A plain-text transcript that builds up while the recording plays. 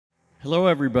Hello,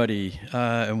 everybody,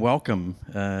 and welcome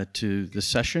to this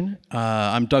session.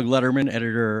 I'm Doug Lederman,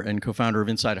 editor and co-founder of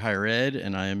Inside Higher Ed,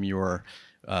 and I am your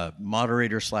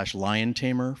moderator / lion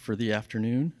tamer for the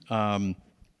afternoon.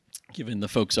 Given the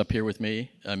folks up here with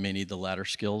me, I may need the latter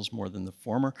skills more than the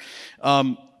former.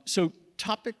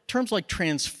 Terms like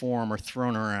transform are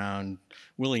thrown around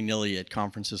willy-nilly at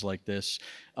conferences like this.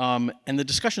 And the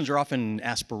discussions are often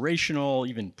aspirational,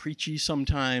 even preachy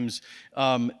sometimes.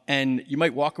 And you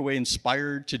might walk away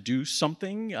inspired to do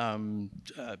something,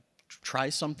 try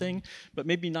something, but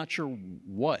maybe not sure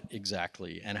what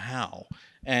exactly and how.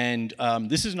 And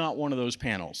this is not one of those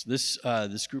panels. This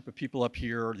group of people up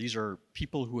here, these are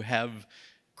people who have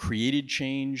created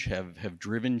change, have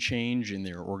driven change in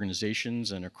their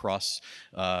organizations and across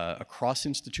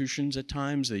institutions at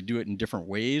times. They do it in different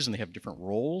ways and they have different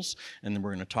roles, and then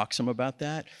we're going to talk some about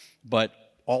that. But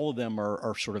all of them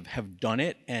are sort of have done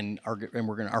it, and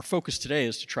our focus today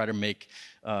is to try to make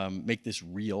this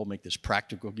real, make this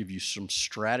practical, give you some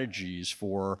strategies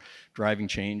for driving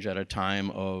change at a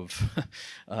time of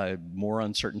more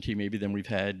uncertainty maybe than we've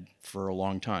had for a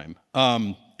long time.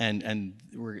 And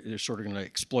they're sort of going to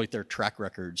exploit their track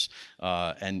records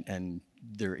and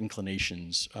their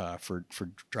inclinations for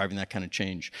driving that kind of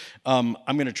change. I'm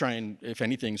going to try and, if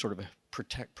anything, sort of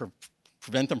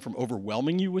prevent them from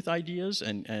overwhelming you with ideas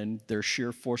and their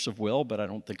sheer force of will, but I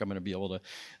don't think I'm going to be able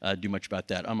to do much about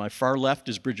that. On my far left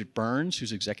is Bridget Burns,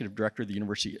 who's Executive Director of the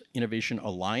University Innovation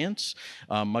Alliance.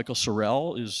 Michael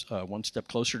Sorrell is one step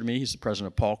closer to me. He's the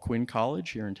president of Paul Quinn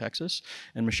College here in Texas.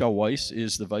 And Michelle Weise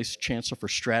is the Vice Chancellor for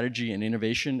Strategy and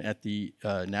Innovation at the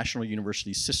National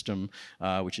University System,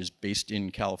 which is based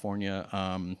in California,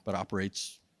 but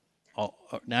operates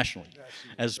nationally,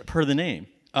 as per the name.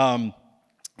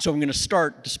 So I'm going to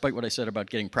start, despite what I said about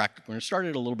getting practical, I'm going to start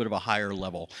at a little bit of a higher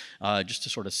level, just to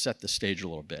sort of set the stage a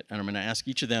little bit. And I'm going to ask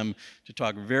each of them to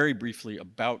talk very briefly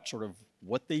about sort of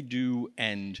what they do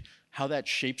and how that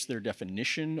shapes their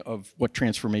definition of what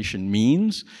transformation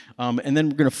means. And then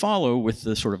we're going to follow with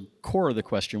the sort of core of the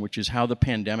question, which is how the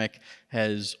pandemic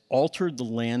has altered the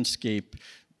landscape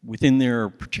within their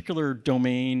particular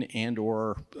domain and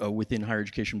or within higher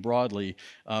education broadly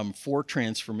for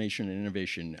transformation and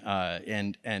innovation,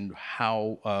 and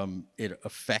how it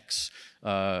affects,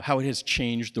 how it has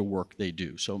changed the work they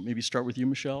do. So maybe start with you,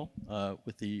 Michelle,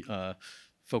 with the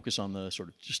focus on the sort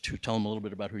of, just to tell them a little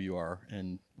bit about who you are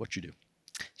and what you do.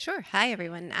 Sure. Hi,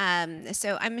 everyone.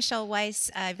 So I'm Michelle Weise.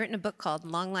 I've written a book called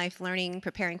Long Life Learning,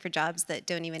 Preparing for Jobs That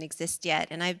Don't Even Exist Yet.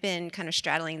 And I've been kind of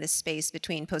straddling this space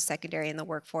between post-secondary and the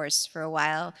workforce for a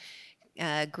while.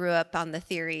 Grew up on the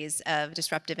theories of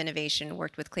disruptive innovation,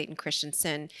 worked with Clayton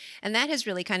Christensen, and that has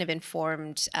really kind of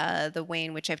informed the way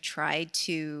in which I've tried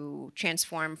to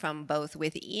transform from both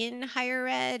within higher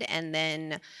ed and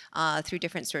then through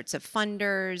different sorts of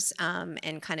funders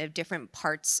and kind of different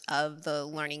parts of the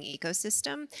learning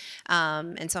ecosystem.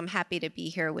 And so I'm happy to be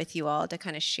here with you all to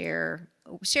kind of share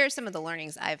some of the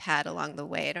learnings I've had along the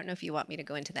way. I don't know if you want me to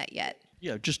go into that yet.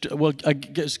 Yeah, well, I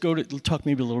guess talk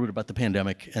maybe a little bit about the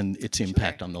pandemic and its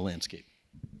impact on the landscape.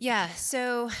 Yeah,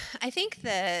 so I think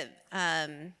that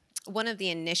one of the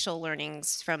initial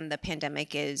learnings from the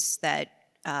pandemic is that,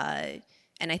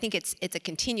 and I think it's a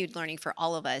continued learning for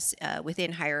all of us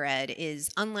within higher ed,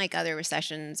 is unlike other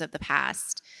recessions of the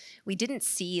past, we didn't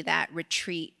see that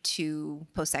retreat to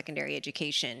post-secondary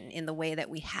education in the way that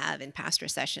we have in past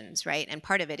recessions, right? And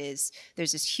part of it is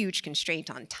there's this huge constraint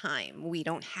on time. We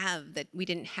didn't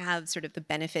have sort of the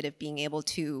benefit of being able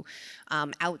to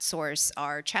outsource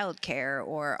our childcare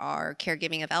or our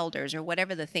caregiving of elders or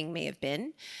whatever the thing may have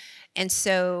been. And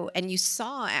you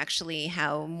saw actually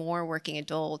how more working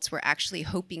adults were actually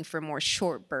hoping for more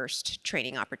short burst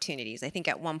training opportunities. I think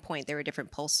at one point there were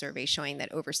different pulse surveys showing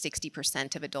that over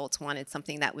 60% of adults wanted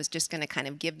something that was just going to kind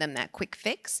of give them that quick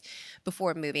fix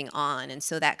before moving on. And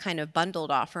so that kind of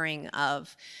bundled offering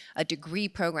of a degree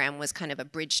program was kind of a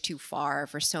bridge too far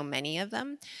for so many of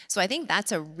them. So I think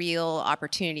that's a real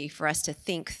opportunity for us to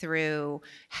think through,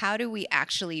 how do we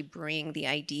actually bring the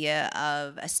idea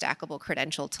of a stackable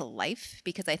credential to life?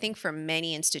 Because I think for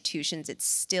many institutions it's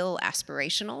still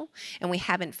aspirational, and we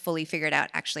haven't fully figured out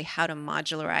actually how to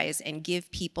modularize and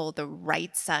give people the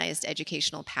right-sized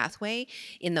educational pathway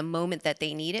in the moment that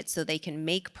they need it, so they can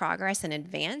make progress and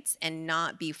advance and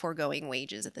not be foregoing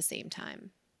wages at the same time.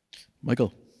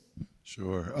 Michael.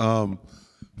 Sure.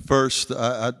 First,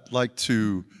 I'd like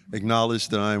to acknowledge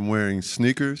that I'm wearing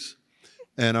sneakers,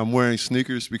 and I'm wearing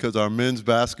sneakers because our men's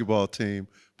basketball team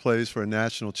plays for a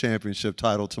national championship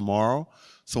title tomorrow.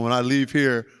 So when I leave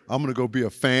here, I'm going to go be a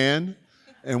fan.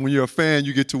 And when you're a fan,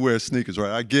 you get to wear sneakers, right?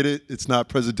 I get it. It's not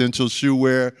presidential shoe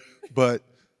wear, but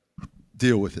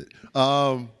deal with it.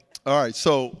 All right,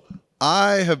 so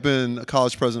I have been a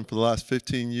college president for the last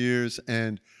 15 years,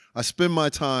 and I spend my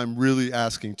time really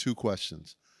asking two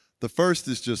questions. The first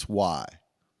is just why.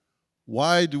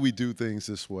 Why do we do things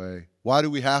this way? Why do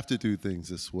we have to do things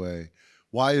this way?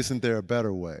 Why isn't there a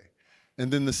better way?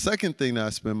 And then the second thing that I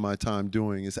spend my time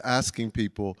doing is asking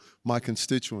people, my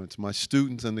constituents, my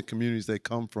students and the communities they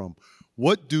come from,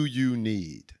 what do you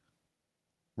need,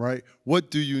 right? What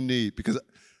do you need? Because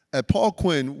at Paul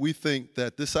Quinn, we think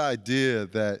that this idea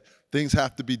that things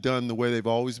have to be done the way they've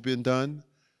always been done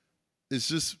is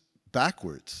just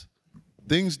backwards.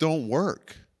 Things don't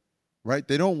work, right?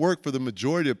 They don't work for the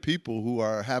majority of people who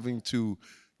are having to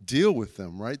deal with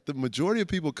them, right? The majority of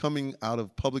people coming out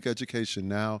of public education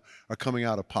now are coming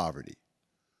out of poverty.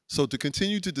 So to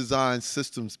continue to design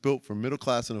systems built for middle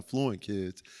class and affluent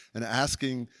kids and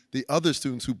asking the other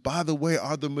students who, by the way,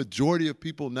 are the majority of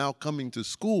people now coming to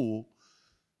school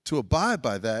to abide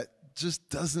by that just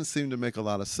doesn't seem to make a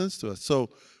lot of sense to us. So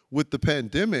with the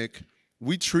pandemic,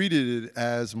 we treated it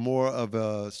as more of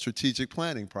a strategic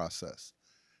planning process.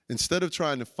 Instead of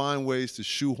trying to find ways to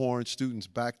shoehorn students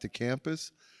back to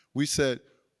campus, we said,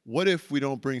 what if we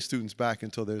don't bring students back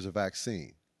until there's a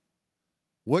vaccine?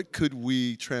 What could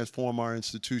we transform our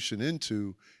institution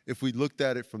into if we looked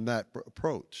at it from that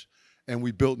approach? And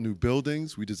we built new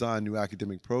buildings, we designed new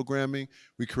academic programming,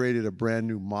 we created a brand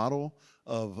new model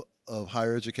of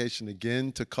higher education,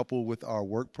 again, to couple with our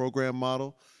work program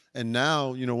model. And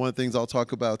now, you know, one of the things I'll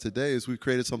talk about today is we've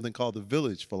created something called the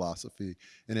village philosophy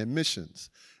in admissions.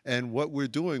 And what we're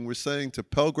doing, we're saying to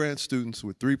Pell Grant students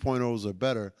with 3.0s or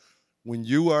better, when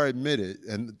you are admitted,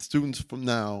 and students from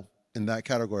now in that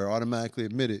category are automatically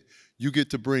admitted, you get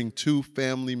to bring 2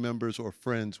 family members or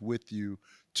friends with you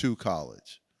to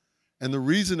college. And the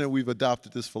reason that we've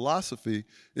adopted this philosophy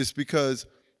is because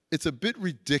it's a bit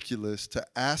ridiculous to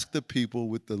ask the people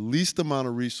with the least amount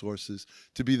of resources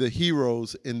to be the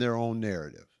heroes in their own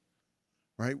narrative,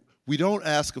 right? We don't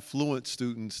ask affluent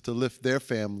students to lift their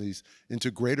families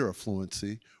into greater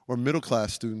affluency or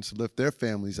middle-class students to lift their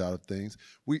families out of things.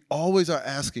 We always are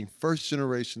asking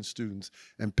first-generation students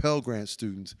and Pell Grant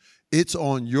students, it's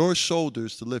on your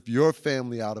shoulders to lift your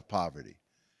family out of poverty.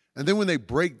 And then when they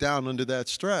break down under that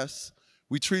stress,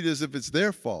 we treat it as if it's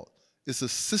their fault. It's a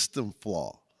system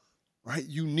flaw. Right?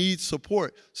 You need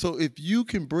support. So if you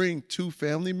can bring 2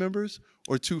 family members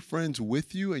or 2 friends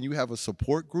with you and you have a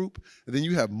support group and then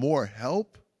you have more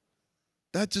help,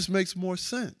 that just makes more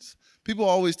sense. People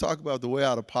always talk about the way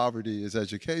out of poverty is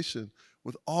education.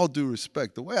 With all due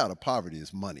respect, the way out of poverty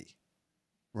is money,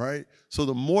 right? So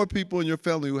the more people in your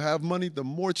family who have money, the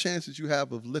more chances you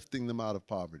have of lifting them out of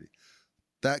poverty.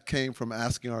 That came from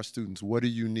asking our students, what do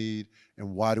you need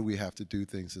and why do we have to do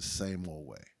things the same old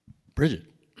way? Bridget.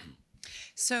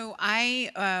 So I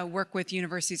work with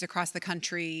universities across the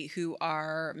country who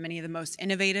are many of the most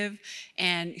innovative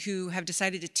and who have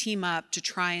decided to team up to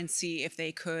try and see if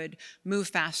they could move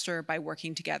faster by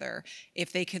working together,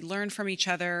 if they could learn from each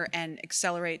other and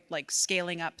accelerate, like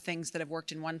scaling up things that have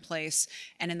worked in one place,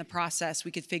 and in the process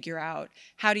we could figure out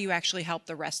how do you actually help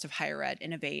the rest of higher ed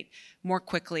innovate more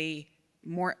quickly,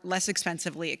 less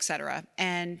expensively, et cetera.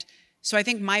 And so I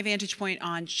think my vantage point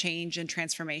on change and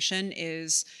transformation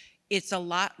is it's a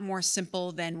lot more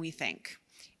simple than we think.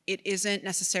 It isn't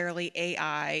necessarily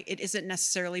AI, it isn't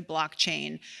necessarily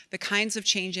blockchain. The kinds of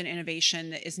change and innovation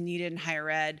that is needed in higher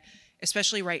ed,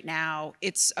 especially right now,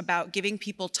 it's about giving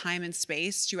people time and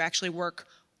space to actually work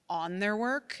on their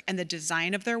work and the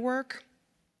design of their work,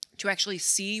 to actually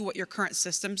see what your current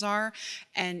systems are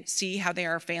and see how they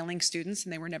are failing students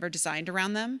and they were never designed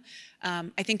around them.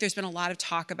 I think there's been a lot of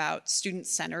talk about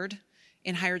student-centered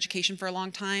in higher education for a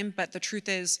long time, but the truth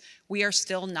is we are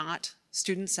still not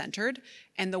student-centered,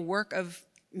 and the work of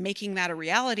making that a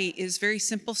reality is very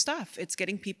simple stuff. It's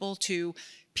getting people to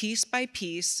piece by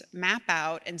piece map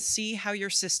out and see how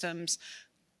your systems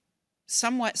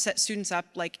somewhat set students up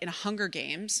like in a Hunger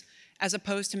Games, as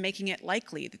opposed to making it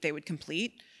likely that they would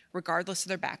complete regardless of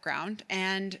their background.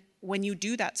 And when you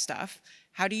do that stuff,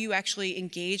 how do you actually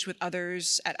engage with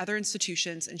others at other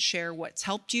institutions and share what's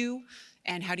helped you?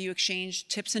 And how do you exchange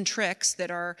tips and tricks that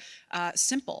are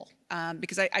simple?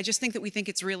 Because I just think that we think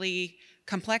it's really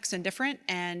complex and different,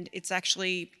 and it's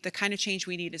actually the kind of change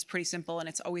we need is pretty simple, and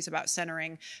it's always about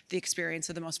centering the experience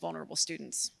of the most vulnerable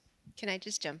students. Can I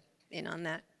just jump in on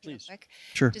that? Please. Quick.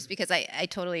 Sure. Just because I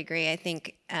totally agree. I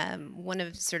think one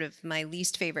of sort of my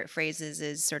least favorite phrases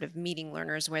is sort of meeting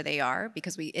learners where they are,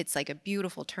 because it's like a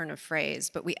beautiful turn of phrase,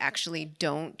 but we actually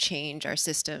don't change our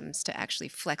systems to actually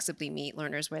flexibly meet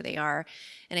learners where they are.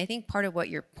 And I think part of what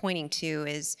you're pointing to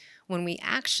is when we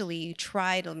actually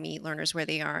try to meet learners where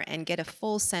they are and get a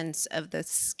full sense of the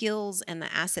skills and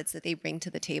the assets that they bring to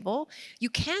the table, you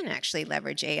can actually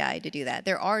leverage AI to do that.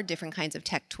 There are different kinds of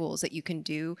tech tools that you can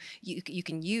do, you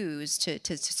can use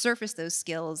to surface those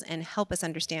skills and help us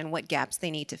understand what gaps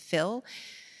they need to fill.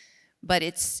 But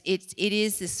it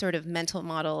is this sort of mental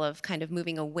model of kind of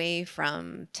moving away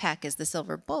from tech as the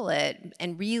silver bullet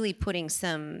and really putting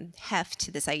some heft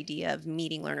to this idea of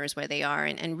meeting learners where they are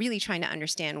and really trying to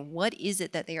understand what is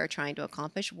it that they are trying to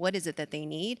accomplish, what is it that they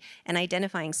need, and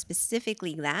identifying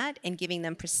specifically that and giving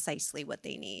them precisely what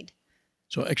they need.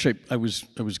 So actually, I was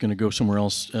going to go somewhere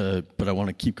else, but I want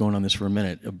to keep going on this for a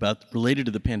minute. Related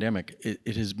to the pandemic,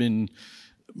 it has been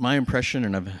my impression,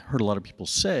 and I've heard a lot of people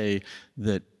say,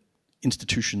 that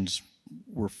institutions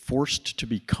were forced to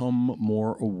become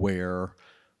more aware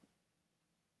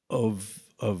of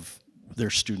their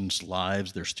students'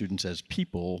 lives, their students as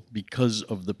people, because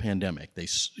of the pandemic. They,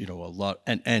 a lot,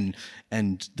 and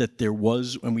that there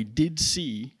was, and we did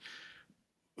see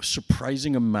a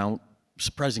surprising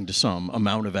to some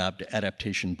amount of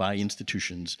adaptation by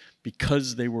institutions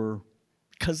because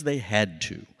they had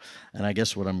to. And I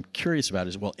guess what I'm curious about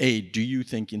is, well, A, do you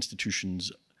think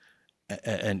institutions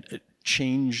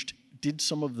changed, did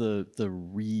some of the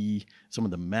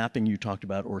mapping you talked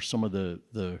about, or some of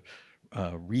the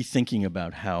rethinking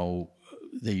about how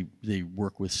they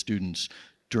work with students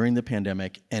during the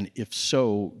pandemic, and if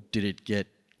so, did it get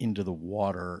into the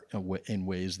water in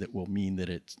ways that will mean that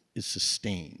it is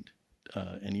sustained?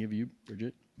 Any of you,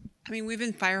 Bridget? I mean, we've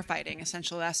been firefighting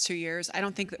essentially the last 2 years. I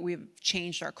don't think that we've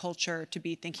changed our culture to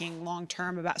be thinking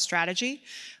long-term about strategy.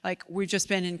 Like, we've just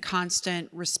been in constant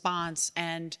response.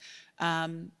 And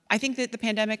I think that the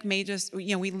pandemic made us,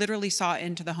 we literally saw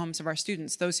into the homes of our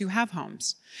students, those who have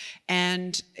homes.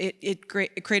 And it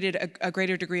created a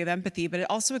greater degree of empathy, but it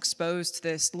also exposed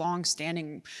this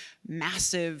long-standing,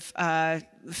 massive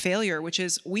failure, which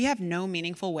is we have no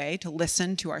meaningful way to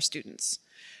listen to our students.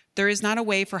 There is not a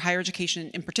way for higher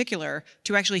education in particular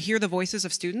to actually hear the voices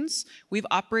of students. We've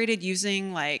operated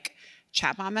using like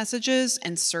chatbot messages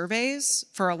and surveys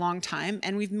for a long time,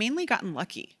 and we've mainly gotten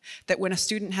lucky that when a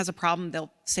student has a problem,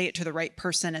 they'll say it to the right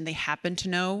person and they happen to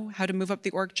know how to move up the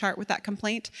org chart with that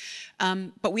complaint.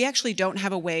 But we actually don't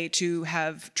have a way to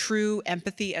have true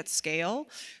empathy at scale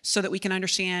so that we can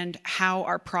understand how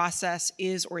our process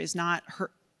is or is not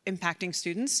impacting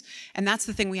students. And that's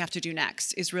the thing we have to do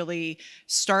next, is really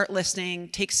start listening,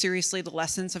 take seriously the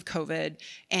lessons of COVID,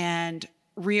 and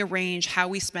rearrange how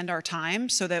we spend our time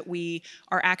so that we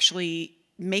are actually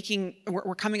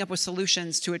we're coming up with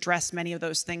solutions to address many of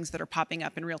those things that are popping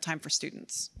up in real time for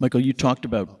students. Michael, you talked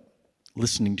about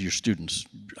listening to your students.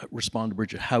 Respond to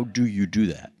Bridget. How do you do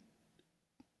that?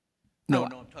 No,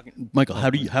 I'm talking, Michael,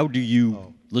 how do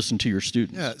you listen to your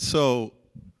students? Yeah, so,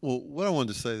 well, what I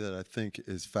wanted to say that I think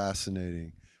is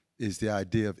fascinating is the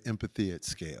idea of empathy at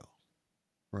scale,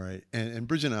 right? And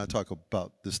Bridget and I talk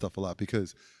about this stuff a lot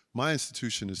because my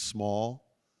institution is small,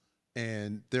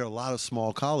 and there are a lot of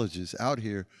small colleges out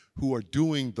here who are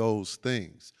doing those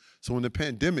things. So when the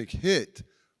pandemic hit,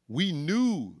 we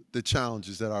knew the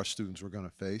challenges that our students were going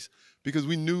to face because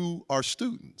we knew our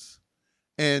students.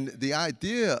 And the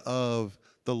idea of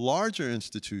the larger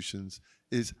institutions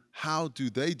is how do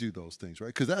they do those things,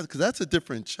 right? Because that's a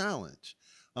different challenge.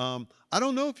 I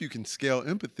don't know if you can scale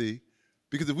empathy,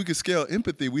 because if we could scale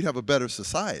empathy, we'd have a better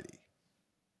society,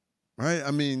 right?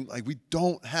 I mean, like, we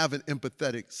don't have an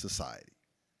empathetic society.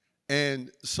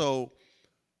 And so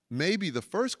maybe the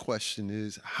first question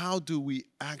is, how do we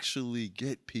actually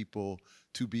get people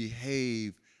to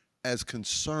behave as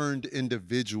concerned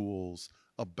individuals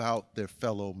about their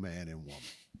fellow man and woman?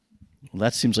 Well,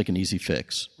 that seems like an easy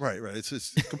fix. Right.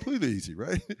 It's completely easy,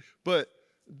 right? But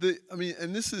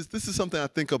and this is something I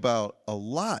think about a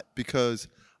lot because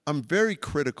I'm very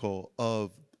critical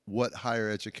of what higher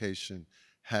education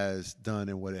has done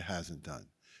and what it hasn't done.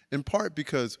 In part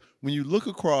because when you look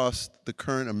across the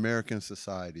current American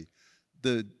society,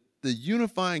 the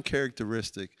unifying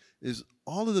characteristic is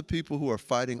all of the people who are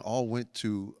fighting all went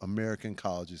to American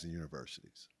colleges and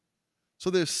universities. So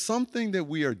there's something that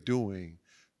we are doing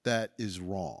that is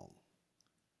wrong.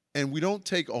 And we don't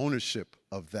take ownership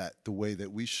of that the way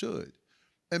that we should.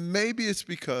 And maybe it's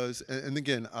because, and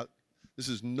again, this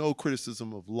is no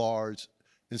criticism of large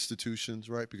institutions,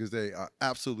 right? Because they are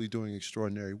absolutely doing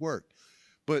extraordinary work.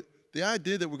 But the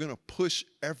idea that we're going to push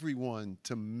everyone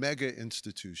to mega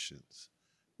institutions,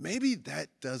 maybe that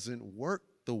doesn't work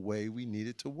the way we need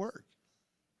it to work,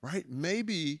 right?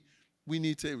 Maybe we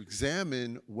need to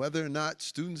examine whether or not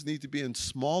students need to be in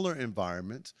smaller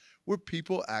environments where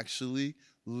people actually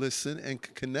listen and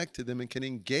can connect to them and can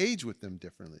engage with them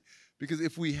differently. Because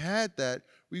if we had that,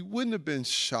 we wouldn't have been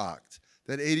shocked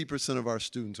that 80% of our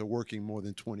students are working more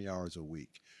than 20 hours a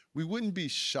week. We wouldn't be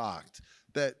shocked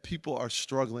that people are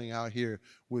struggling out here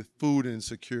with food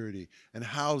insecurity and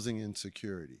housing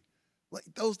insecurity. Like,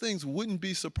 those things wouldn't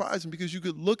be surprising, because you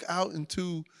could look out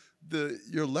into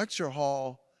your lecture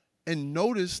hall and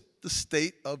notice the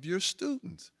state of your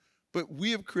students. But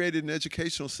we have created an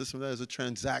educational system that is a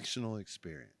transactional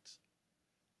experience.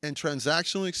 And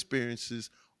transactional experiences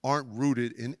aren't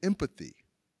rooted in empathy.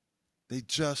 They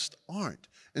just aren't.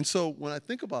 And so when I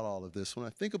think about all of this, when I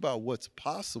think about what's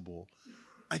possible,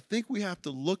 I think we have to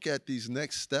look at these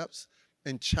next steps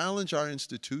and challenge our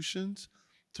institutions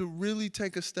to really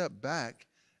take a step back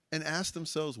and ask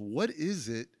themselves, what is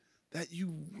it that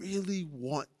you really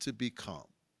want to become?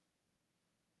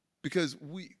 Because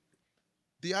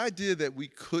the idea that we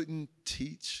couldn't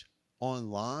teach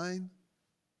online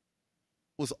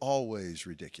was always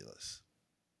ridiculous.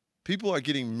 People are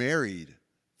getting married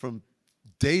from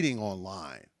dating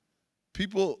online.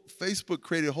 Facebook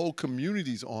created whole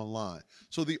communities online.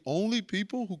 So the only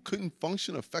people who couldn't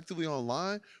function effectively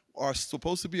online are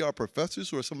supposed to be our professors,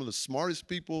 who are some of the smartest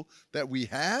people that we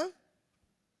have?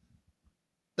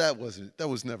 That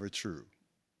was never true,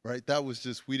 right? That was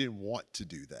just, we didn't want to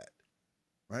do that,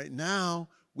 right? Now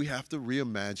we have to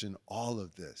reimagine all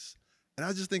of this. And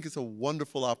I just think it's a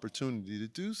wonderful opportunity to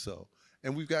do so.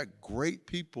 And we've got great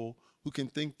people who can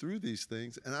think through these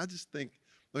things. And I just think,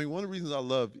 one of the reasons I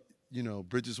love,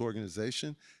 Bridget's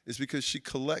organization is because she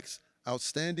collects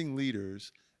outstanding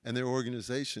leaders and their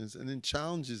organizations and then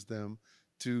challenges them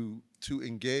to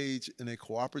engage in a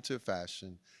cooperative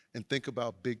fashion and think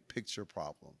about big picture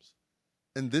problems.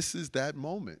 And this is that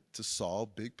moment to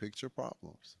solve big picture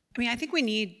problems. I mean, I think we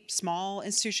need small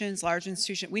institutions, large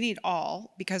institutions. We need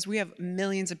all, because we have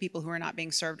millions of people who are not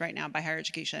being served right now by higher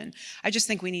education. I just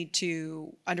think we need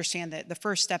to understand that the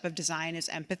first step of design is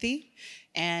empathy,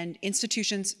 and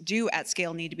institutions do at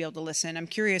scale need to be able to listen. I'm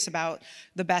curious about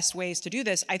the best ways to do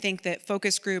this. I think that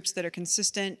focus groups that are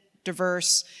consistent,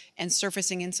 diverse, and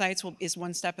surfacing insights is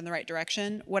one step in the right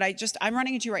direction. What I'm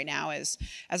running into right now is,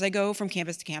 as I go from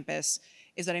campus to campus,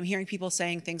 is that I'm hearing people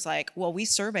saying things like, well, we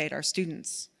surveyed our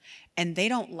students and they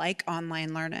don't like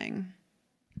online learning.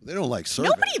 They don't like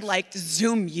surveys. Nobody liked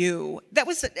Zoom U. That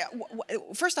was,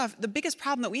 first off, the biggest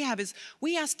problem that we have is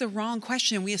we ask the wrong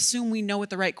question and we assume we know what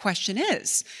the right question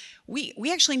is. We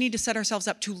actually need to set ourselves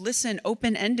up to listen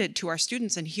open-ended to our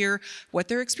students and hear what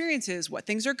their experience is, what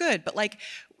things are good. But like,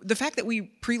 the fact that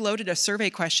we preloaded a survey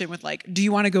question with like, do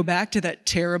you want to go back to that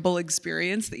terrible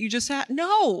experience that you just had?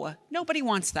 No, nobody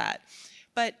wants that.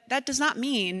 But that does not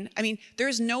mean, there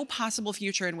is no possible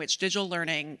future in which digital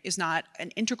learning is not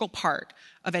an integral part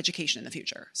of education in the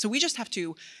future. So we just have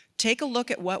to take a look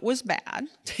at what was bad,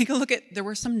 take a look at, there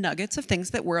were some nuggets of things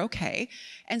that were okay,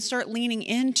 and start leaning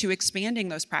into expanding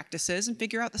those practices and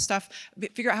figure out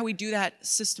how we do that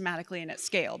systematically and at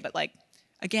scale. But like,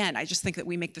 again, I just think that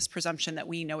we make this presumption that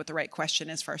we know what the right question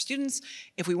is for our students.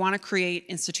 If we want to create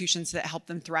institutions that help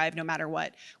them thrive no matter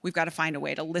what, we've got to find a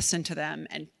way to listen to them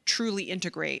and truly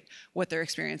integrate what their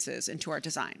experience is into our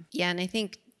design. Yeah, and I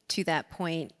think to that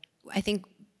point, I think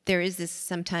there is this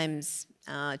sometimes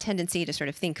tendency to sort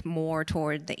of think more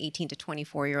toward the 18 to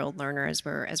 24-year-old learner as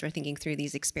we're thinking through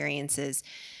these experiences.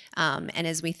 And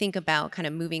as we think about kind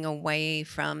of moving away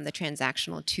from the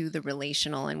transactional to the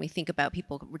relational, and we think about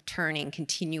people returning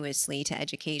continuously to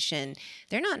education,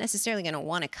 they're not necessarily going to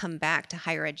want to come back to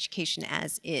higher education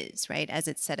as is, right, as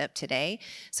it's set up today.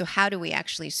 So how do we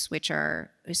actually switch our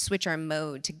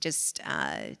mode to just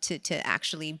to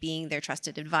actually being their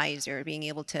trusted advisor, being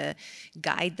able to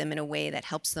guide them in a way that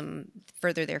helps them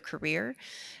further their career?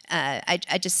 I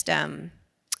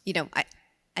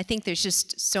think there's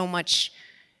just so much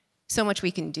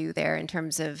we can do there in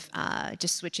terms of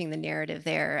just switching the narrative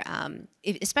there,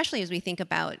 especially as we think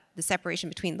about the separation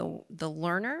between the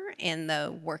learner and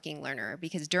the working learner.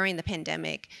 Because during the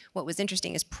pandemic, what was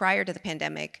interesting is prior to the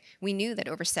pandemic, we knew that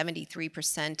over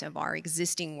 73% of our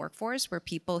existing workforce were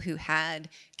people who had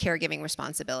caregiving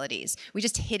responsibilities. We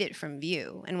just hid it from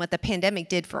view. And what the pandemic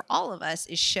did for all of us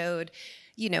is showed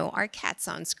our cats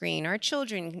on screen, our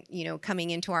children, coming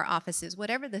into our offices,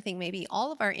 whatever the thing may be,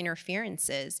 all of our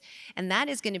interferences. And that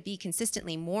is going to be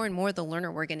consistently more and more the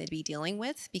learner we're going to be dealing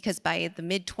with, because by the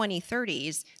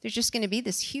mid-2030s, there's just going to be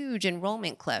this huge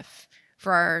enrollment cliff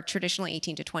for our traditional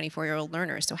 18 to 24-year-old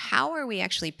learners. So how are we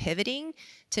actually pivoting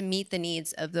to meet the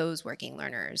needs of those working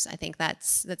learners? I think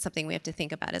that's something we have to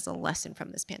think about as a lesson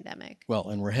from this pandemic. Well,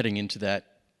 and we're heading into that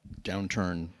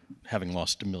downturn, having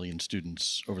lost 1 million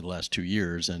students over the last 2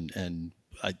 years, and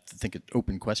I think an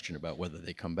open question about whether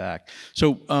they come back.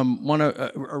 So, want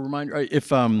to a reminder: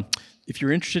 if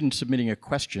you're interested in submitting a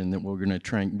question that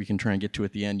we can try and get to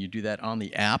at the end, you do that on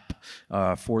the app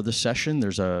for the session.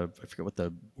 There's I forget what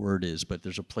the word is, but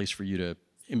there's a place for you to.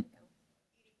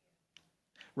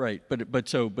 Right,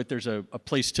 but there's a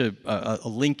place to a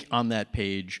link on that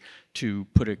page to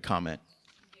put a comment.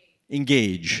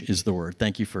 Engage is the word.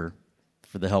 Thank you for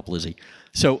the help, Lizzie.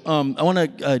 So I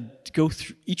want to go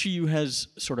through, each of you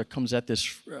comes at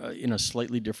this in a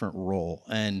slightly different role.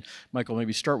 And Michael,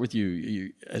 maybe start with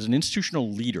you. As an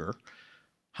institutional leader,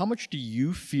 how much do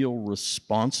you feel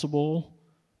responsible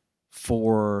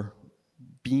for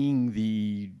being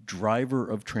the driver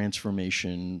of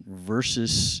transformation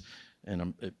versus,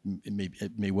 and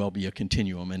it may well be a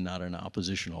continuum and not an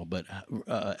oppositional, but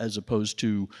as opposed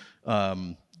to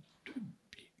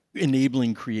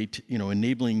enabling an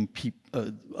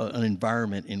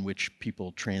environment in which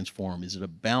people transform? Is it a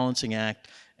balancing act?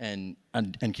 And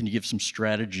can you give some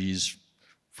strategies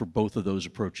for both of those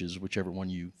approaches, whichever one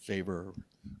you favor?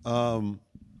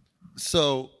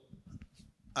 So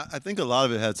I think a lot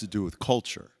of it has to do with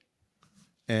culture.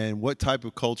 And what type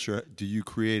of culture do you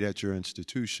create at your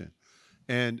institution?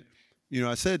 And,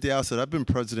 I said at the outset, I've been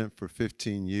president for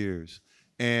 15 years.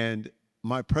 And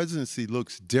my presidency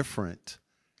looks different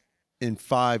in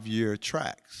 5-year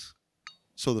tracks.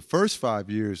 So the first 5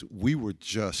 years, we were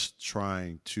just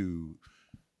trying to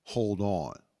hold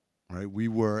on, right? We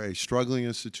were a struggling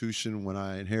institution when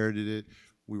I inherited it.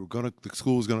 The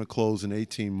school was gonna close in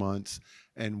 18 months,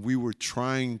 and we were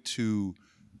trying to,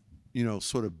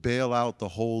 sort of bail out the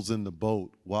holes in the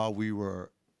boat while we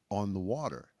were on the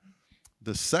water.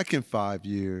 The second 5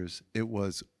 years, it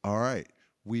was, all right,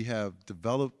 we have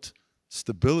developed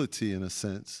stability in a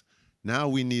sense. Now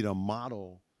we need a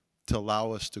model to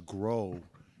allow us to grow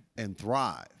and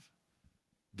thrive.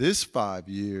 This 5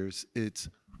 years, it's,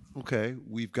 okay,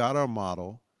 we've got our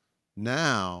model.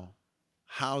 Now,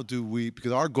 how do we,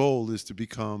 because our goal is to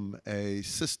become a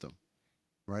system,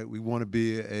 right? We want to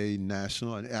be a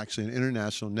national, and actually an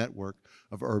international network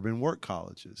of urban work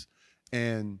colleges.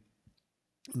 And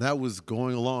that was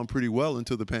going along pretty well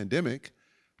until the pandemic.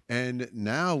 And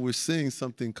now we're seeing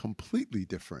something completely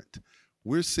different.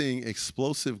 We're seeing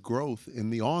explosive growth in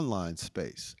the online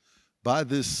space. By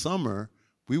this summer,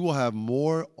 we will have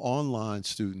more online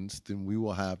students than we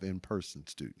will have in-person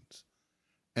students.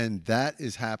 And that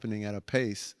is happening at a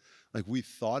pace, like we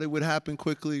thought it would happen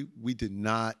quickly. We did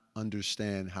not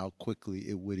understand how quickly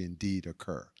it would indeed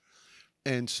occur.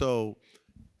 And so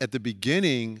at the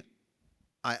beginning,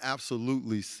 I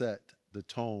absolutely set the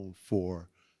tone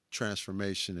for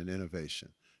transformation and innovation.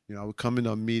 I would come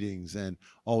into meetings and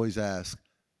always ask,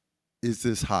 is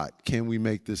this hot? Can we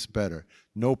make this better?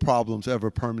 No problem's ever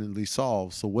permanently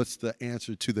solved, so what's the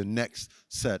answer to the next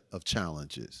set of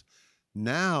challenges?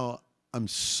 Now, I'm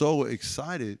so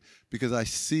excited because I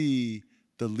see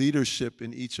the leadership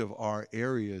in each of our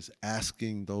areas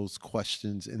asking those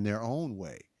questions in their own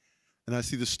way. And I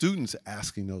see the students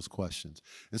asking those questions.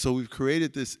 And so we've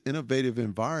created this innovative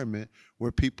environment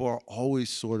where people are always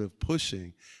sort of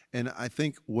pushing. And I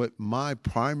think what my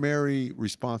primary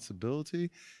responsibility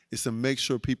is to make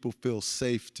sure people feel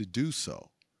safe to do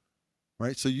so,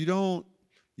 right? So you don't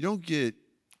get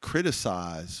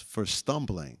criticized for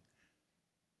stumbling.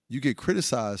 You get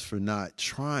criticized for not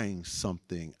trying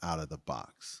something out of the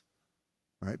box,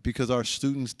 right? Because our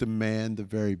students demand the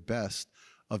very best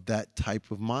of that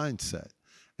type of mindset.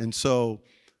 And so,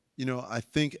 I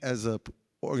think as a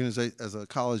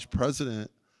college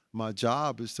president, my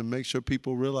job is to make sure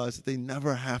people realize that they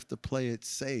never have to play it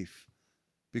safe,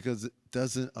 because it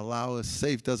doesn't allow us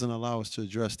to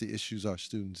address the issues our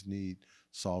students need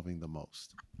solving the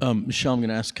most. Michelle, I'm going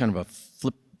to ask kind of a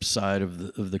flip side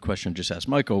of the question I just asked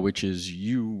Michael, which is,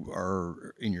 you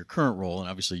are in your current role, and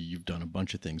obviously you've done a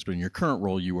bunch of things, but in your current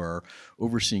role, you are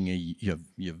overseeing you have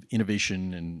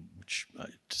innovation, and which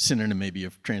synonym maybe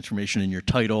of transformation in your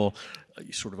title.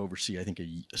 You sort of oversee, I think,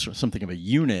 something of a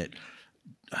unit.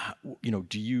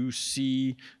 Do you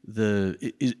see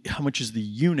how much is the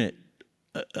unit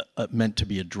meant to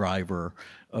be a driver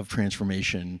of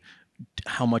transformation?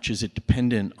 How much is it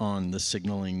dependent on the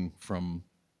signaling from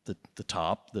the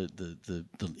top, the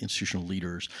institutional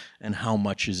leaders, and how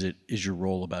much is your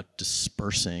role about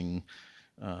dispersing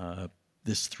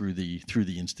this through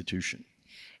the institution?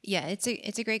 Yeah, it's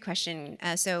a great question.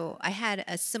 So I had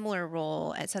a similar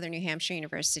role at Southern New Hampshire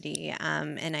University,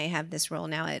 and I have this role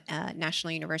now at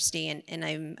National University, and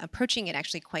I'm approaching it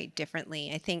actually quite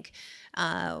differently. I think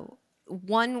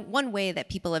one way that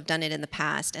people have done it in the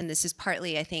past, and this is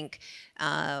partly, I think,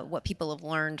 what people have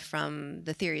learned from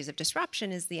the theories of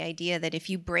disruption, is the idea that if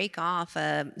you break off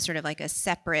a sort of like a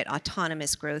separate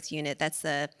autonomous growth unit, it's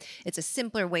a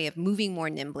simpler way of moving more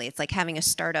nimbly. It's like having a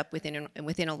startup within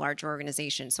a larger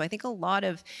organization. So I think a lot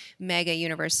of mega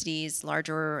universities,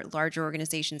 larger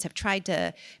organizations have tried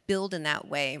to build in that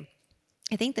way.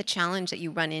 I think the challenge that you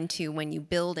run into when you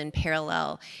build in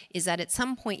parallel is that at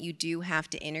some point you do have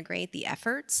to integrate the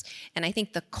efforts. And I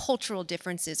think the cultural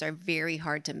differences are very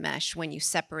hard to mesh when you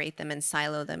separate them and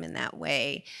silo them in that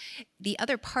way. The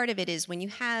other part of it is when you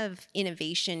have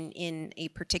innovation in a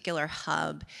particular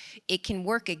hub, it can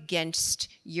work against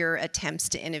your attempts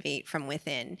to innovate from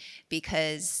within,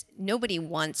 because nobody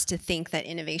wants to think that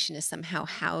innovation is somehow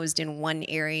housed in one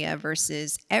area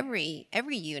versus every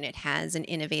unit has an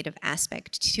innovative aspect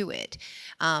to it.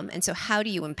 And so how do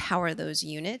you empower those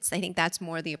units? I think that's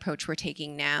more the approach we're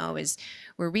taking now, is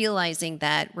we're realizing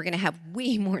that we're going to have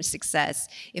way more success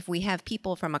if we have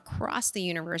people from across the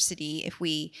university, if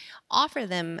we offer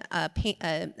them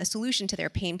a solution to their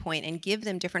pain point and give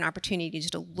them different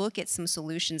opportunities to look at some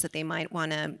solutions that they might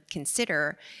want to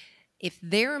consider. If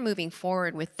they're moving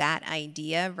forward with that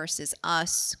idea versus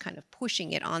us kind of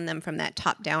pushing it on them from that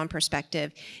top-down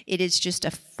perspective, it is just a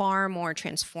far more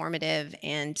transformative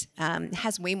and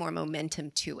has way more momentum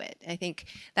to it. I think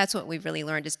that's what we've really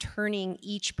learned, is turning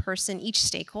each person, each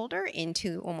stakeholder,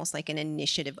 into almost like an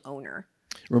initiative owner.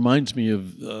 Reminds me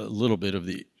of a little bit of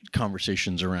the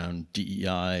conversations around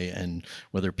DEI and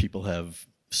whether people have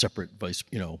separate vice,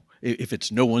 if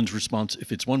it's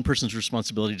if it's one person's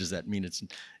responsibility, does that mean it's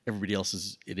everybody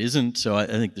else's? It isn't. So I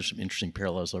think there's some interesting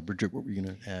parallels. Bridget, what were you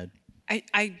going to add?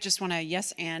 I just want to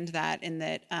yes and that, in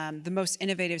that the most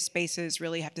innovative spaces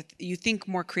really have to, you think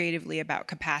more creatively about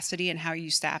capacity and how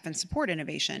you staff and support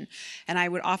innovation. And I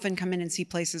would often come in and see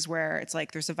places where it's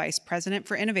like there's a vice president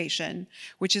for innovation,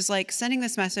 which is like sending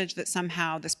this message that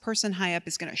somehow this person high up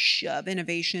is going to shove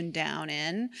innovation down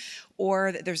in,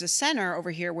 or that there's a center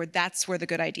over here where that's where the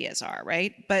good ideas are,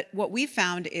 right? But what we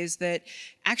found is that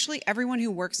actually everyone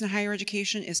who works in higher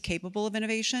education is capable of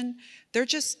innovation. They're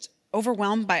just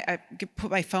overwhelmed by, I put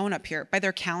my phone up here, by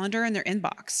their calendar and their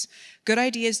inbox. Good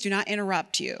ideas do not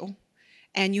interrupt you.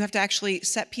 And you have to actually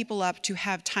set people up to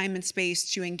have time and space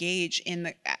to engage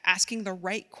in asking the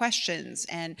right questions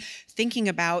and thinking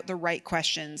about the right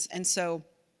questions. And so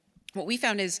what we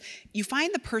found is you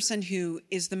find the person who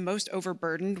is the most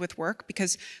overburdened with work,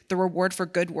 because the reward for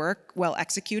good work, well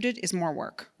executed, is more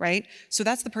work, right? So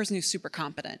that's the person who's super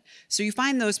competent. So you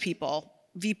find those people,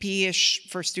 VP-ish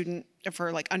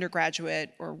for like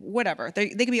undergraduate or whatever. They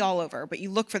can be all over, but you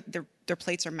look for their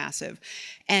plates are massive.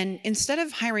 And instead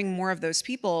of hiring more of those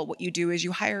people, what you do is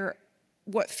you hire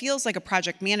what feels like a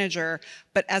project manager,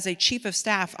 but as a chief of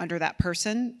staff under that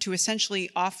person, to essentially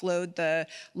offload the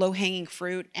low-hanging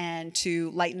fruit and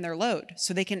to lighten their load.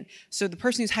 So the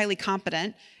person who's highly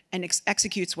competent and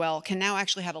executes well can now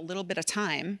actually have a little bit of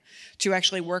time to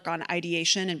actually work on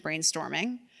ideation and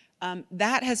brainstorming.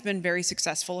 That has been very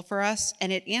successful for us,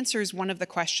 and it answers one of the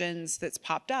questions that's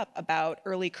popped up about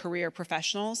early career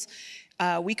professionals.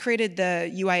 We created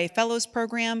the UIA Fellows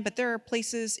Program, but there are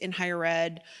places in higher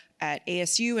ed, at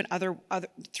ASU and other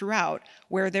throughout,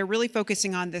 where they're really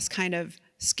focusing on this kind of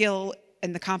skill,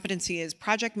 and the competency is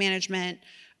project management,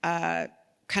 kind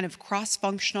of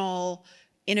cross-functional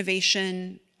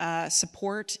innovation,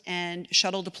 support, and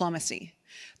shuttle diplomacy.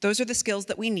 Those are the skills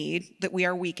that we need, that we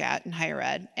are weak at in higher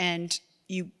ed. And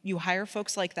you hire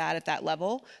folks like that at that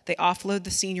level. They offload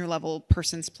the senior level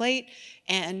person's plate,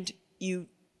 and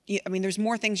I mean, there's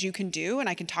more things you can do, and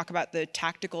I can talk about the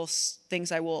tactical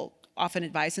things I will often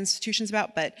advise institutions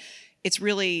about, but it's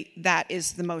really, that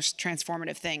is the most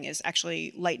transformative thing, is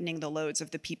actually lightening the loads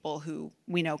of the people who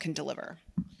we know can deliver.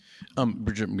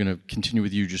 Bridget, I'm going to continue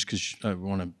with you just because I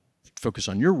want to focus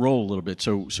on your role a little bit.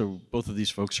 So both of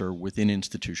these folks are within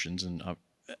institutions, and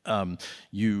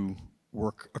you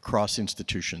work across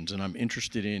institutions, and I'm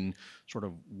interested in sort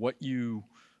of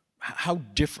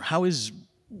how is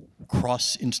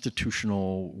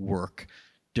cross-institutional work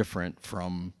different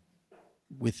from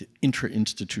with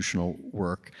intra-institutional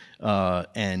work,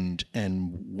 and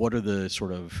what are the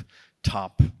sort of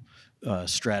top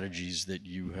strategies that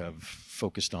you have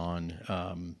focused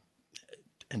on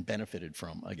and benefited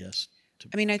from, I guess?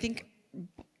 I mean, I think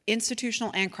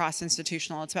institutional and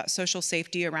cross-institutional, it's about social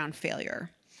safety around failure.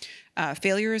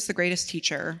 Failure is the greatest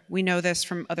teacher. We know this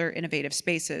from other innovative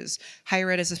spaces.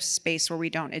 Higher ed is a space where we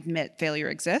don't admit failure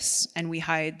exists, and we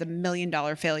hide the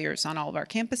million-dollar failures on all of our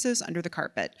campuses under the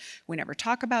carpet. We never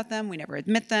talk about them, we never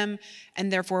admit them,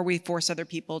 and therefore we force other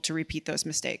people to repeat those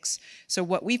mistakes. So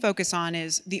what we focus on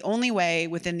is the only way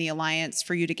within the Alliance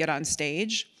for you to get on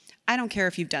stage. I don't care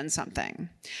if you've done something.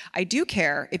 I do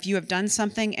care if you have done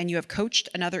something and you have coached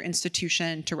another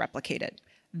institution to replicate it.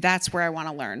 That's where I want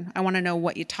to learn. I want to know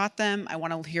what you taught them. I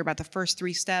want to hear about the first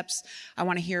 3 steps. I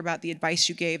want to hear about the advice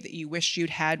you gave that you wished you'd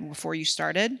had before you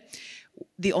started.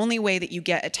 The only way that you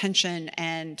get attention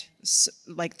and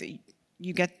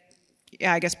you get,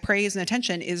 I guess, praise and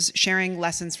attention is sharing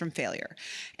lessons from failure.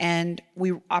 And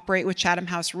we operate with Chatham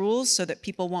House rules so that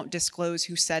people won't disclose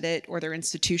who said it or their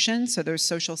institution, so there's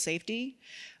social safety.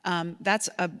 That's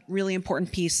a really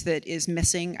important piece that is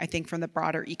missing, I think, from the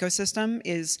broader ecosystem,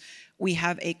 is we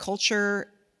have a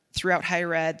culture throughout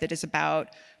higher ed that is about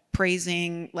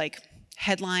praising like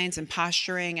headlines and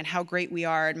posturing and how great we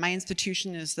are. And my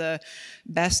institution is the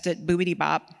best at boobity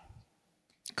bop.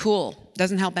 Cool,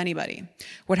 doesn't help anybody.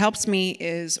 What helps me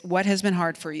is what has been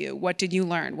hard for you? What did you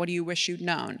learn? What do you wish you'd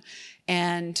known?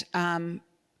 And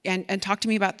talk to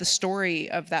me about the story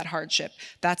of that hardship.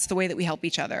 That's the way that we help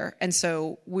each other. And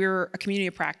so we're a community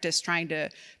of practice trying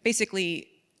to basically,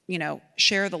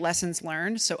 share the lessons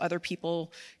learned so other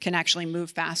people can actually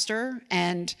move faster.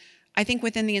 And I think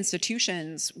within the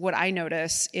institutions, what I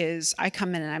notice is I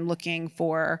come in and I'm looking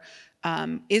for,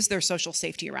 is there social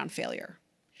safety around failure?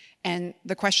 And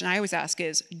the question I always ask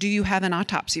is, do you have an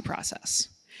autopsy process?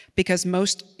 Because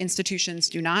most institutions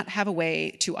do not have a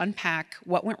way to unpack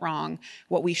what went wrong,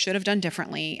 what we should have done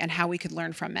differently, and how we could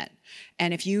learn from it.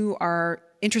 And if you are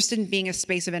interested in being a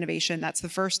space of innovation, that's the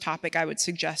first topic I would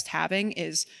suggest having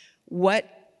is what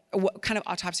kind of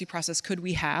autopsy process could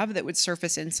we have that would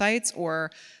surface insights, or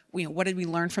what did we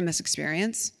learn from this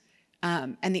experience?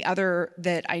 And the other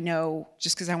that I know,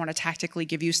 just because I want to tactically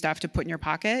give you stuff to put in your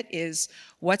pocket, is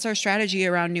what's our strategy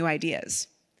around new ideas?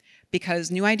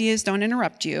 Because new ideas don't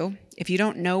interrupt you. If you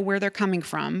don't know where they're coming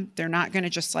from, they're not going to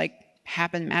just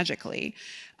happen magically.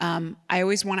 I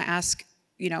always want to ask,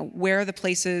 where are the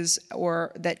places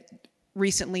or that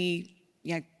recently,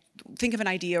 think of an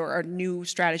idea or a new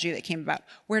strategy that came about.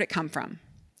 Where'd it come from?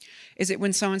 Is it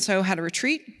when so-and-so had a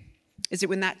retreat? Is it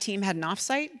when that team had an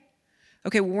offsite?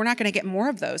 Okay, well, we're not going to get more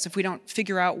of those if we don't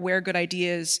figure out where good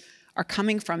ideas are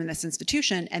coming from in this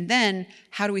institution, and then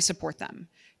how do we support them?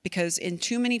 Because in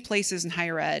too many places in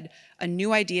higher ed, a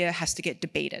new idea has to get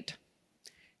debated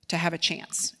to have a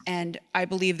chance. And I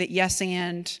believe that yes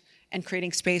and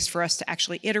creating space for us to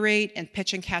actually iterate and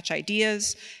pitch and catch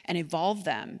ideas and evolve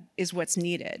them is what's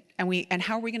needed. And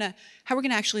how are we gonna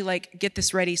actually get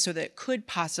this ready so that it could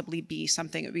possibly be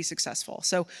something that would be successful?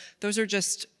 So those are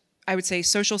just, I would say,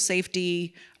 social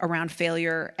safety around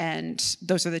failure, and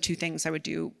those are the 2 things I would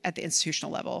do at the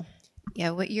institutional level.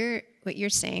 Yeah, what you're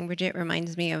saying, Bridget,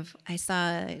 reminds me of, I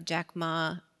saw Jack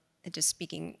Ma just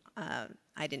speaking.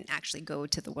 I didn't actually go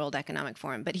to the World Economic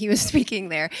Forum, but he was speaking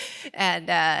there,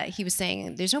 and he was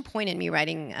saying, there's no point in me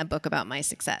writing a book about my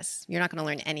success. You're not going to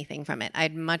learn anything from it.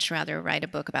 I'd much rather write a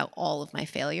book about all of my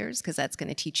failures, because that's going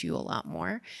to teach you a lot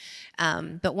more.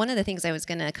 But one of the things I was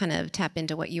going to kind of tap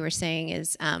into what you were saying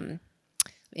is,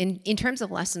 in terms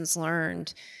of lessons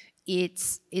learned,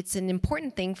 it's an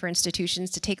important thing for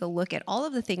institutions to take a look at all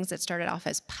of the things that started off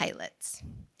as pilots.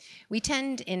 We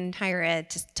tend in higher ed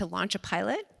to launch a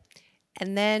pilot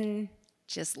and then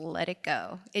just let it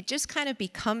go. It just kind of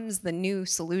becomes the new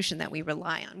solution that we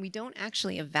rely on. We don't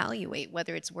actually evaluate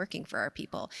whether it's working for our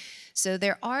people. So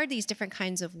there are these different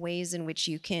kinds of ways in which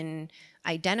you can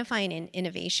identify an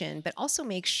innovation, but also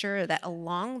make sure that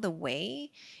along the way,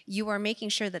 you are making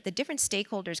sure that the different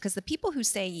stakeholders, because the people who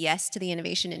say yes to the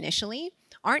innovation initially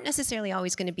aren't necessarily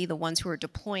always going to be the ones who are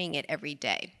deploying it every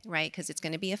day, right? Because it's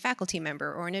going to be a faculty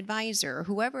member or an advisor or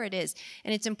whoever it is.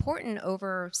 And it's important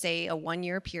over, say, a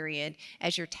 1-year period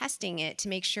as you're testing it to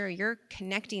make sure you're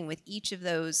connecting with each of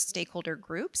those stakeholder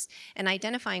groups and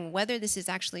identifying whether this is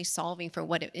actually solving for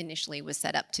what it initially was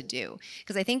set up to do.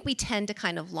 Because I think we tend to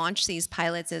kind of launch these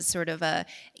pilots as sort of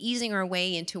easing our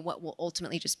way into what will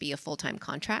ultimately just be a full-time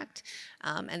contract.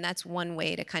 And that's one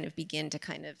way to kind of begin to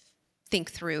kind of think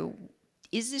through,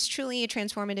 is this truly a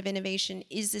transformative innovation?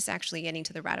 Is this actually getting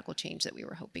to the radical change that we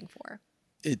were hoping for?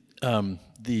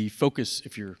 The focus,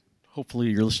 hopefully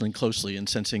you're listening closely and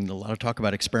sensing a lot of talk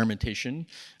about experimentation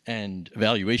and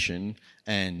evaluation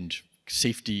and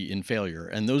safety in failure.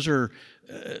 And those are,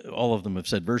 all of them have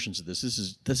said versions of this.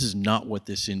 This is not what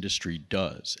this industry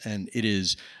does. And it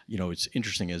is, it's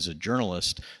interesting as a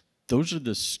journalist, those are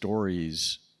the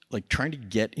stories like trying to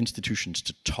get institutions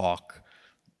to talk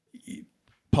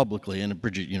publicly, and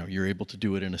Bridget, you're able to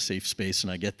do it in a safe space,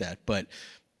 and I get that, but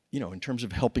in terms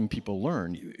of helping people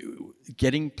learn,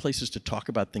 getting places to talk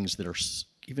about things that are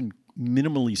even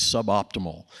minimally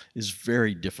suboptimal is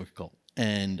very difficult.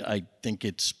 And I think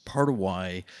it's part of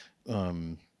why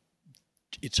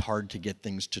it's hard to get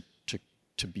things to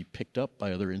be picked up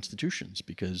by other institutions,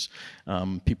 because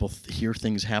people hear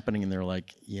things happening and they're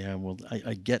like, yeah, well,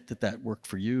 I get that worked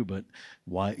for you, but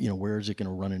why, where is it going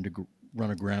to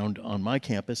run aground on my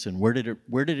campus, and where did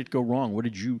it go wrong? What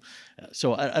did you?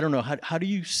 So I don't know. How do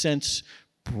you sense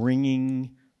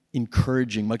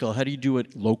encouraging, Michael? How do you do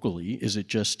it locally? Is it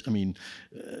just?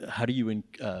 How do you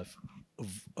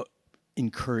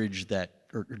encourage that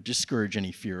or discourage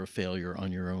any fear of failure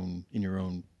on your own in your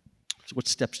own? So what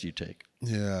steps do you take?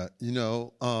 Yeah,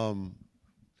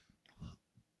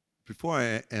 before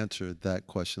I answer that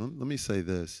question, let me say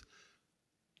this.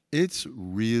 It's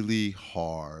really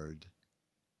hard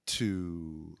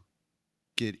to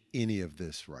get any of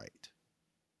this right.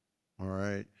 All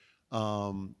right.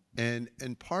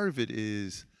 And part of it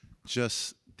is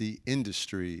just the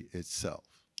industry itself.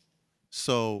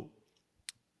 So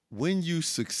when you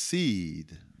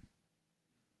succeed,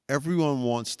 everyone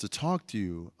wants to talk to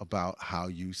you about how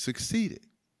you succeeded.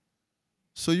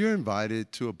 So you're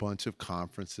invited to a bunch of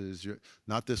conferences.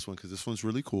 Not this one, because this one's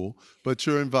really cool, but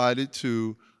you're invited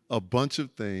to a bunch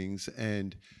of things,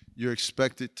 and you're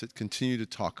expected to continue to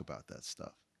talk about that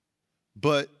stuff.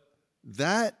 But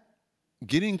that,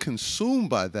 getting consumed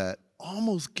by that,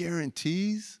 almost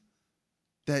guarantees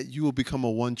that you will become a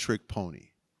one-trick pony.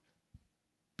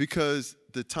 Because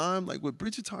the time, like what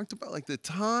Bridget talked about, like the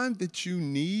time that you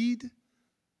need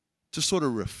to sort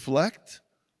of reflect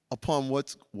upon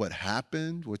what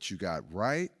happened, what you got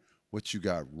right, what you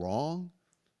got wrong,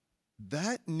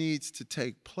 that needs to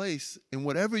take place in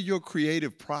whatever your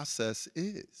creative process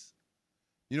is.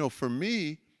 For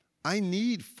me, I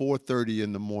need 4:30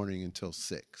 in the morning until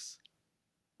 6,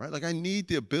 right? Like I need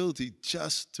the ability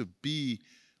just to be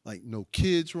like no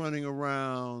kids running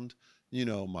around,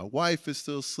 my wife is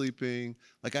still sleeping.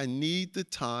 Like I need the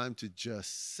time to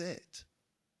just sit.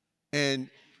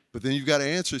 But then you've got to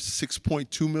answer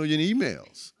 6.2 million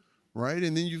emails, right?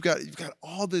 And then you've got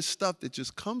all this stuff that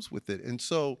just comes with it. And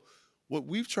so what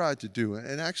we've tried to do,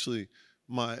 and actually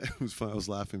it was fun, I was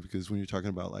laughing because when you're talking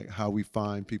about like how we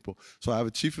find people, so I have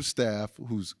a chief of staff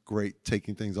who's great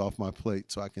taking things off my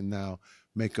plate so I can now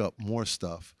make up more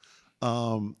stuff.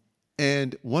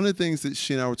 And one of the things that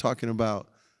she and I were talking about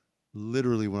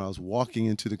literally when I was walking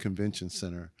into the convention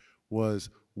center was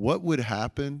what would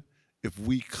happen if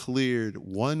we cleared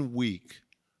 1 week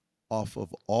off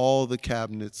of all the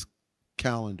cabinet's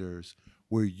calendars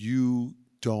where you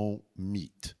don't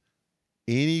meet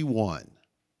anyone,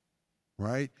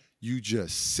 right? You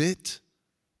just sit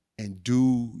and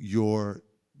do your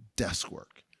desk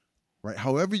work, right?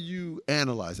 However you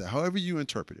analyze that, however you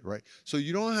interpret it, right? So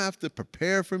you don't have to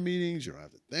prepare for meetings, you don't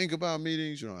have to think about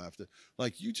meetings, you don't have to,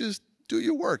 you just do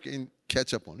your work and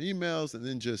catch up on emails and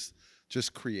then just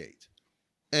create.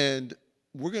 And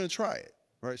we're going to try it,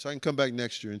 right? So I can come back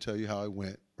next year and tell you how it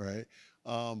went, right?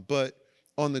 But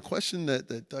on the question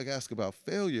that Doug asked about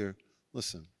failure,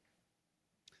 listen,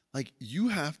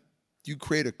 you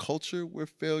create a culture where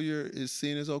failure is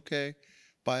seen as okay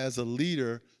by, as a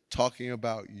leader, talking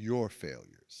about your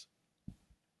failures.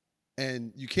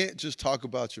 And you can't just talk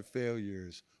about your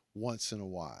failures once in a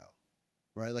while,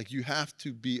 right? You have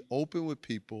to be open with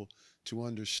people to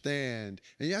understand,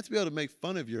 and you have to be able to make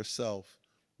fun of yourself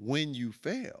when you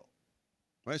fail,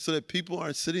 right? So that people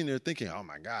aren't sitting there thinking, oh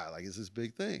my God, it's this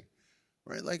big thing,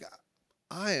 right?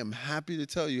 I am happy to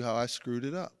tell you how I screwed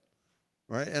it up,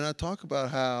 right? And I talk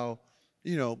about how,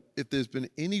 if there's been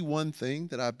any one thing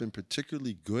that I've been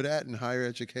particularly good at in higher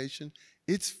education,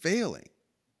 it's failing,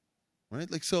 right?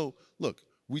 So look,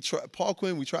 Paul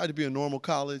Quinn, we tried to be a normal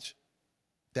college.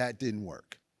 That didn't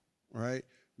work, right?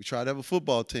 We tried to have a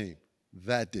football team.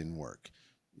 That didn't work.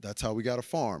 That's how we got a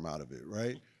farm out of it,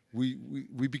 right? We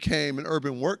became an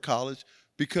urban work college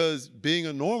because being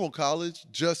a normal college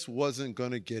just wasn't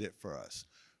going to get it for us.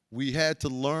 We had to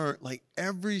learn,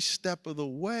 every step of the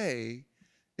way,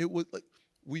 it was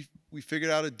we figured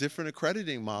out a different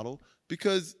accrediting model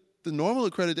because the normal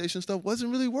accreditation stuff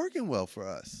wasn't really working well for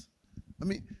us.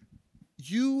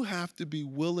 You have to be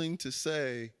willing to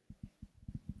say,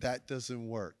 that doesn't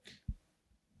work.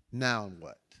 Now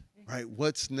what, right?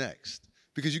 What's next?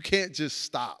 Because you can't just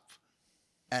stop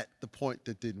at the point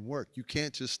that didn't work. You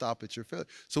can't just stop at your failure.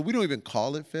 So we don't even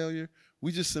call it failure.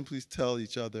 We just simply tell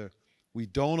each other, we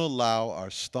don't allow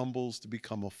our stumbles to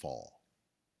become a fall,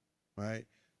 right?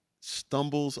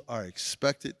 Stumbles are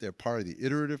expected. They're part of the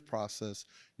iterative process.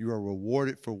 You are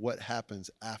rewarded for what happens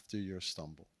after your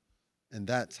stumble. And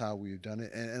that's how we've done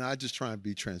it. And I just try and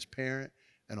be transparent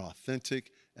and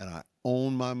authentic, and I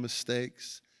own my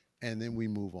mistakes, and then we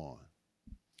move on.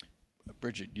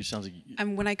 Bridget, you sound like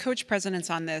When I coach presidents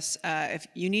on this, if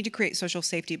you need to create social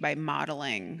safety by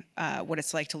modeling what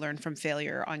it's like to learn from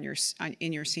failure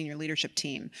in your senior leadership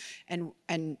team,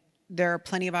 and there are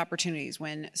plenty of opportunities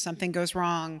when something goes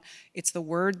wrong. It's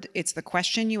the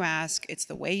question you ask, it's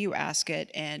the way you ask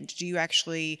it, and do you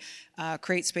actually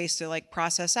create space to like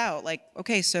process out, like,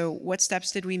 okay, so what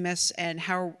steps did we miss, and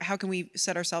how can we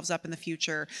set ourselves up in the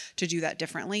future to do that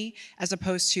differently, as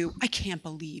opposed to, I can't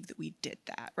believe that we did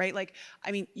that, right? Like,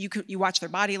 I mean, you watch their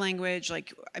body language,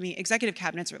 like, I mean, executive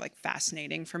cabinets are like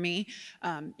fascinating for me.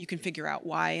 You can figure out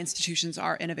why institutions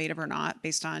are innovative or not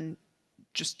based on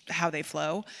just how they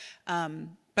flow.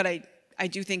 But I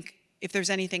do think if there's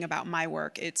anything about my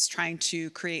work, it's trying to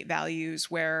create values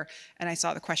where, and I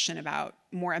saw the question about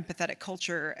more empathetic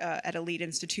culture at elite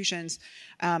institutions.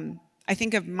 I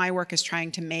think of my work as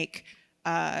trying to make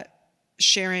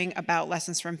sharing about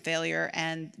lessons from failure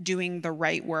and doing the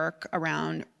right work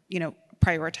around,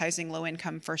 prioritizing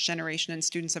low-income first generation and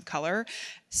students of color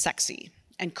sexy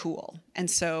and cool.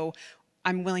 And so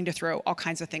I'm willing to throw all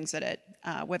kinds of things at it,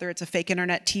 whether it's a fake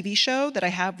internet TV show that I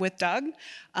have with Doug,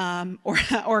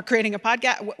 or creating a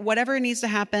podcast, whatever needs to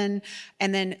happen,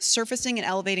 and then surfacing and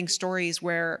elevating stories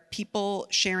where people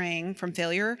sharing from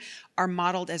failure are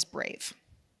modeled as brave.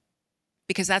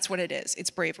 Because that's what it is.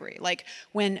 It's bravery. Like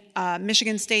when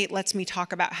Michigan State lets me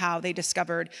talk about how they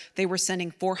discovered they were sending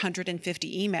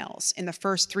 450 emails in the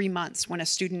first 3 months when a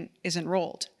student is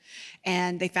enrolled.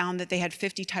 And they found that they had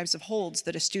 50 types of holds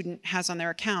that a student has on their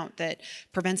account that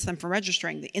prevents them from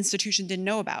registering. The institution didn't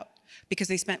know about because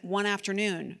they spent one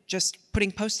afternoon just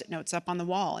putting Post-it notes up on the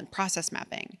wall and process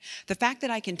mapping. The fact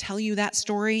that I can tell you that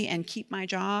story and keep my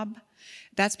job,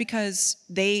 that's because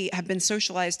they have been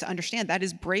socialized to understand that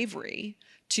is bravery,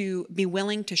 to be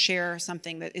willing to share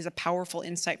something that is a powerful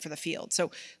insight for the field.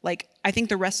 So like, I think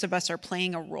the rest of us are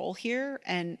playing a role here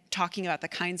and talking about the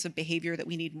kinds of behavior that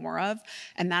we need more of.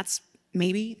 And that's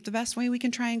maybe the best way we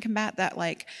can try and combat that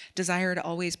like desire to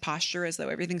always posture as though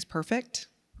everything's perfect.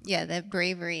 Yeah, that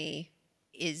bravery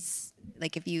is,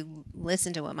 like, if you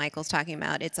listen to what Michael's talking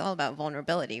about, it's all about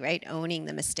vulnerability, right? Owning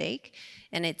the mistake.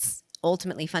 And it's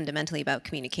ultimately fundamentally about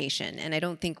communication. And I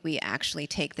don't think we actually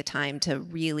take the time to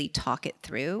really talk it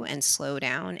through and slow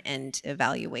down and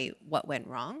evaluate what went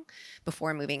wrong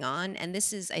before moving on. And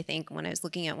this is, I think, when I was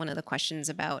looking at one of the questions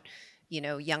about,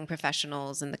 young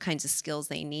professionals and the kinds of skills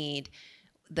they need,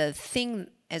 the thing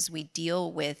as we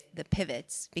deal with the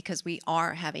pivots, because we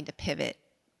are having to pivot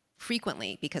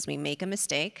frequently because we make a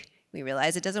mistake, we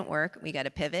realize it doesn't work, we got to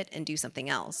pivot and do something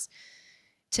else.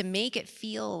 To make it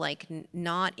feel like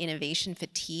not innovation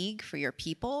fatigue for your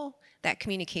people, that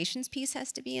communications piece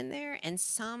has to be in there, and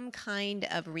some kind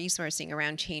of resourcing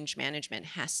around change management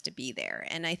has to be there.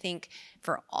 And I think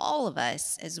for all of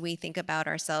us, as we think about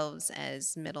ourselves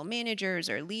as middle managers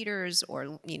or leaders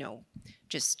or,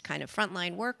 just kind of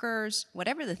frontline workers,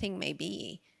 whatever the thing may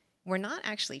be, we're not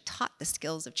actually taught the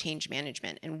skills of change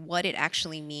management and what it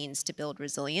actually means to build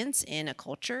resilience in a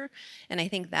culture. And I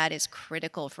think that is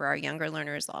critical for our younger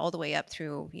learners all the way up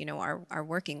through, our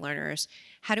working learners.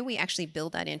 How do we actually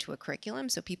build that into a curriculum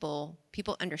so people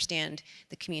understand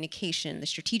the communication, the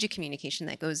strategic communication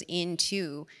that goes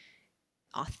into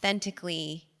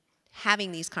authentically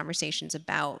having these conversations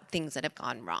about things that have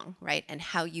gone wrong, right? And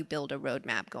how you build a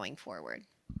roadmap going forward.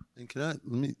 And let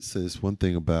me say this one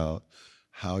thing about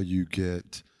how you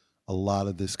get a lot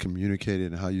of this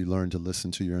communicated and how you learn to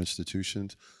listen to your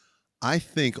institutions. I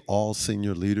think all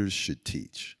senior leaders should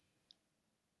teach,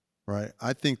 right?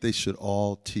 I think they should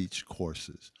all teach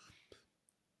courses.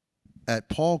 At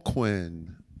Paul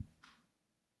Quinn,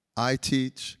 I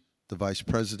teach, the Vice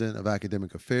President of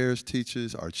Academic Affairs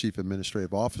teaches, our Chief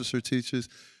Administrative Officer teaches.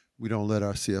 We don't let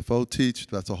our CFO teach.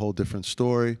 That's a whole different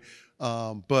story.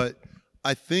 But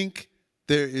I think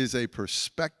there is a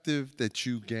perspective that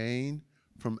you gain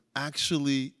from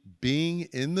actually being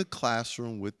in the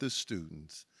classroom with the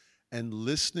students and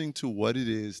listening to what it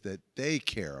is that they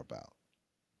care about,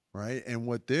 right? And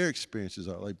what their experiences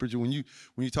are. Like, Bridget, when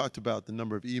you talked about the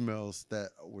number of emails that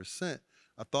were sent,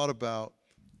 I thought about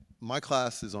my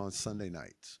class is on Sunday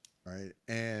nights, right?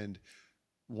 And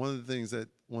one of the things that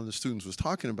one of the students was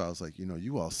talking about was like,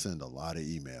 you all send a lot of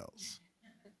emails,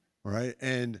 right?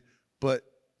 But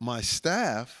my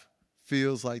staff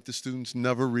feels like the students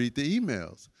never read the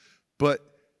emails. But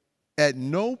at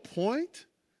no point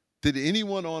Did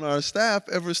anyone on our staff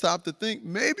ever stop to think,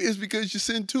 maybe it's because you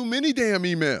send too many damn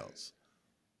emails?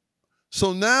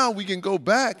 So now we can go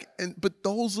back, but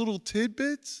those little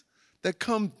tidbits that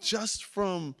come just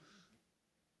from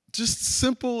just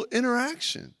simple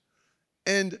interaction.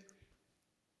 And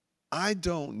I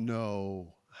don't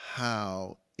know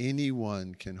how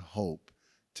anyone can hope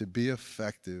to be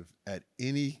effective at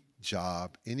any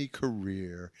job, any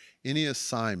career, any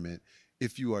assignment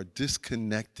if you are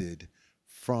disconnected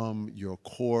from your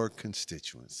core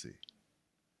constituency.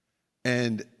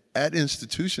 And at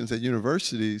institutions, at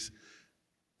universities,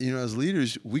 you know, as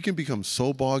leaders, we can become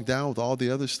so bogged down with all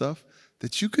the other stuff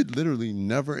that you could literally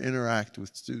never interact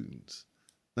with students.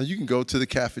 Now, you can go to the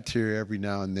cafeteria every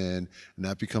now and then, and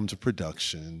that becomes a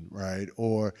production, right?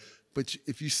 But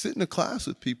if you sit in a class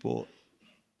with people,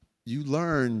 you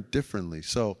learn differently.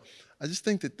 So I just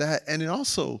think that, and it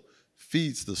also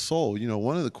feeds the soul. You know,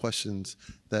 one of the questions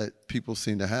that people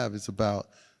seem to have is about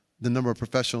the number of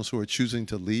professionals who are choosing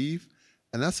to leave.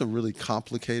 And that's a really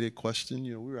complicated question.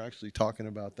 You know, we were actually talking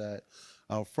about that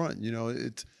out front. You know,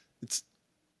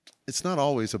 it's not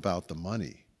always about the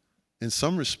money. In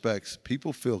some respects,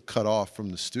 people feel cut off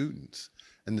from the students.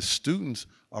 And the students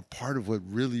are part of what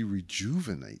really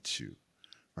rejuvenates you,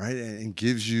 right? And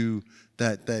gives you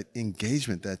that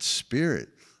engagement, that spirit.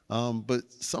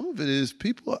 But some of it is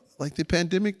people, like the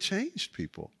pandemic changed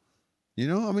people. You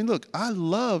know, I mean, look, I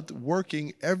loved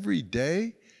working every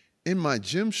day in my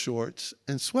gym shorts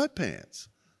and sweatpants,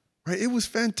 right? It was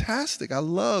fantastic. I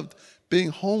loved being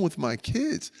home with my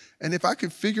kids. And if I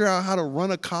could figure out how to run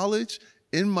a college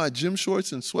in my gym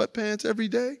shorts and sweatpants every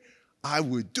day, I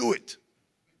would do it,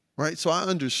 right? So I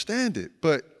understand it,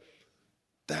 but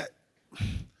that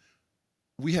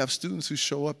we have students who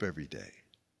show up every day.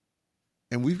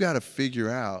 And we've got to figure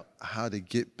out how to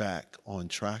get back on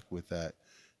track with that.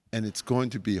 And it's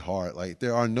going to be hard. Like,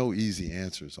 there are no easy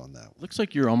answers on that one. Looks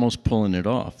like you're almost pulling it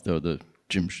off, though, the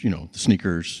gym, you know, the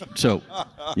sneakers. So,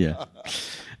 yeah.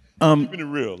 Keeping it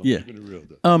real. Keeping it real,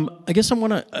 though. I guess I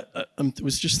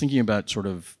was just thinking about sort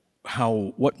of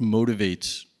what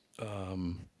motivates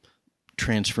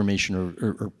transformation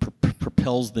or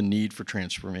propels the need for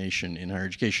transformation in higher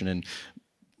education. And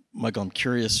Michael, I'm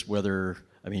curious whether,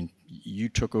 I mean, you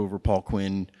took over Paul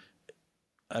Quinn.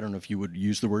 I don't know if you would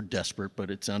use the word desperate, but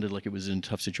it sounded like it was in a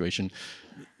tough situation.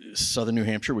 Southern New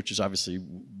Hampshire, which is obviously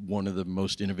one of the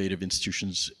most innovative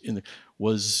institutions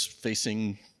was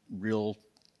facing real,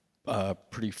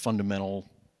 pretty fundamental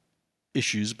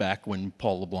issues back when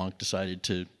Paul LeBlanc decided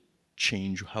to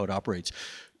change how it operates.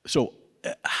 So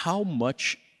how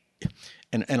much,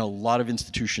 and a lot of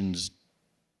institutions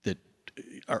that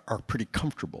are pretty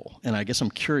comfortable, and I guess I'm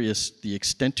curious the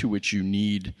extent to which you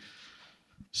need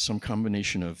some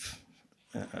combination of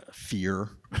fear,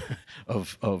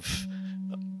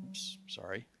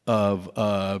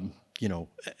 you know,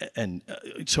 and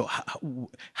so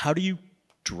how do you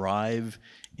drive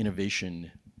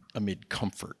innovation amid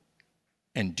comfort?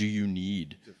 And do you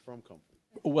need from comfort?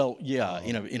 Well, yeah,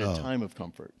 in a time of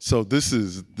comfort. So this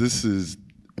is.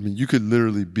 I mean, you could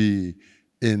literally be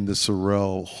in the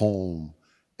Sorrell home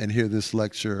and hear this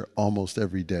lecture almost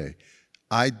every day.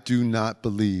 I do not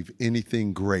believe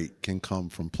anything great can come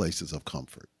from places of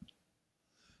comfort.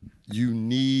 You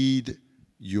need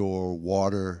your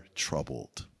water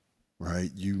troubled,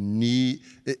 right? You need,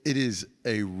 it is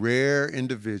a rare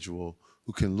individual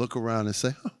who can look around and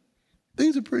say,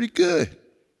 things are pretty good.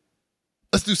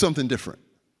 Let's do something different,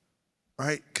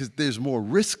 right? Because there's more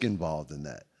risk involved in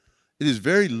that. It is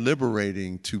very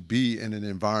liberating to be in an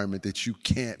environment that you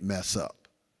can't mess up.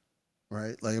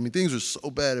 Right? Like, I mean, things were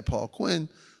so bad at Paul Quinn.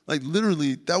 Like,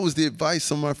 literally, that was the advice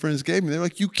some of my friends gave me. They're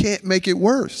like, you can't make it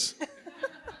worse.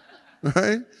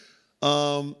 Right?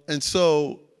 And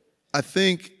so I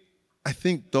think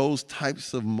those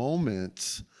types of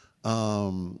moments,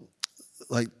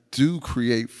 like, do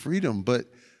create freedom.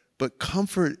 But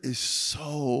comfort is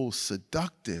so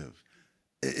seductive.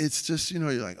 It's just, you know,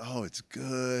 you're like, oh, it's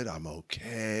good. I'm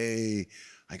okay.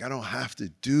 Like, I don't have to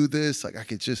do this. Like, I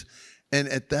could just... And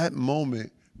at that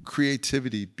moment,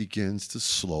 creativity begins to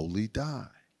slowly die.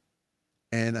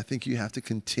 And I think you have to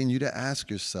continue to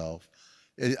ask yourself,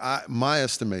 my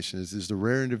estimation is the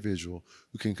rare individual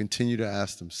who can continue to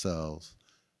ask themselves,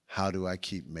 how do I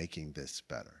keep making this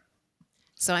better?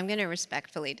 So I'm going to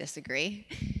respectfully disagree,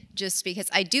 just because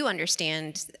I do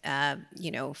understand,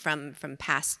 you know, from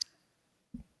past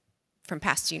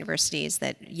universities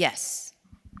that, yes,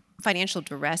 financial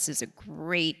duress is a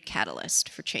great catalyst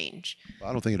for change.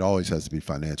 I don't think it always has to be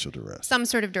financial duress. Some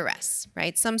sort of duress,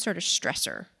 right? Some sort of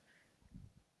stressor.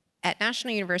 At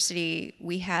National University,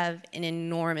 we have an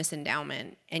enormous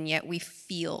endowment, and yet we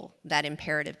feel that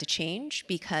imperative to change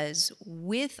because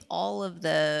with all of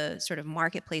the sort of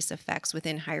marketplace effects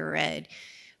within higher ed,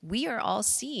 we are all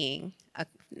seeing a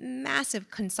massive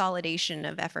consolidation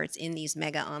of efforts in these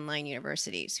mega online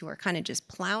universities who are kind of just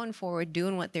plowing forward,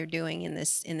 doing what they're doing in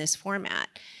this format.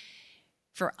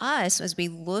 For us, as we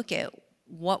look at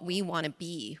what we want to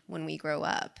be when we grow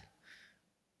up,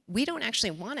 we don't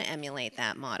actually want to emulate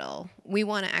that model. We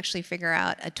want to actually figure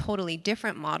out a totally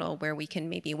different model where we can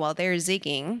maybe, while they're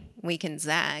zigging, we can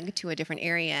zag to a different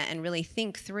area and really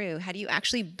think through how do you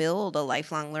actually build a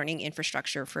lifelong learning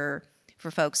infrastructure for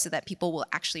folks so that people will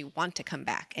actually want to come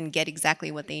back and get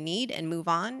exactly what they need and move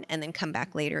on and then come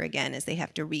back later again as they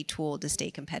have to retool to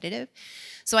stay competitive.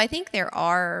 So I think there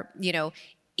are,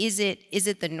 is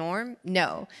it the norm?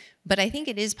 No. But I think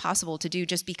it is possible to do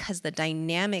just because the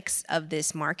dynamics of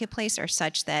this marketplace are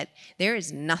such that there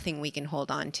is nothing we can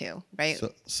hold on to, right?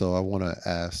 So I want to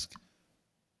ask,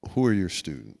 who are your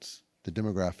students? The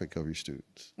demographic of your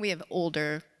students? We have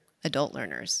older adult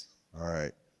learners. All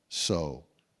right. So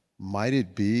might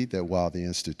it be that while the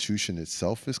institution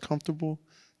itself is comfortable,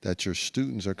 that your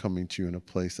students are coming to you in a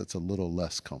place that's a little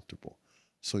less comfortable?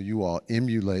 So you all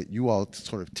emulate, you all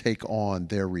sort of take on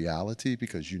their reality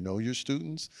because you know your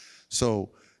students.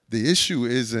 So the issue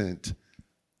isn't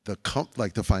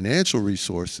the financial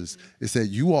resources, it's that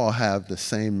you all have the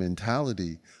same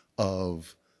mentality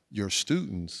of your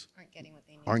students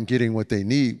aren't getting what they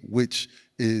need, which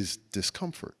is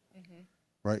discomfort,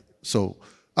 right? So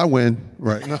I win,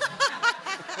 right? No.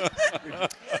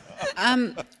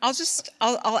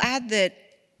 I'll add that,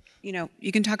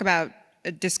 you can talk about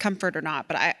discomfort or not,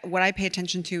 but what I pay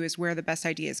attention to is where the best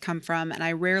ideas come from, and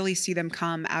I rarely see them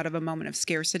come out of a moment of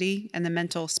scarcity and the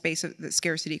mental space that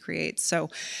scarcity creates.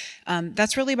 So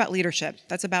that's really about leadership.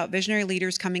 That's about visionary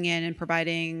leaders coming in and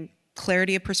providing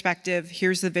clarity of perspective.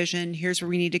 Here's the vision, here's where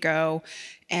we need to go,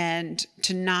 and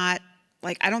to not,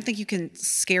 I don't think you can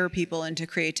scare people into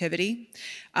creativity.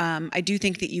 I do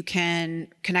think that you can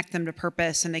connect them to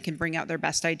purpose and they can bring out their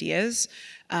best ideas.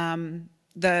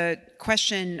 The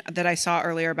question that I saw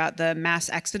earlier about the mass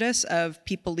exodus of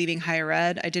people leaving higher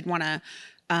ed, I did want to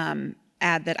add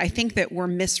that I think that we're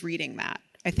misreading that.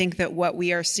 I think that what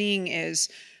we are seeing is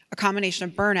a combination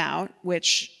of burnout,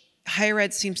 which higher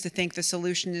ed seems to think the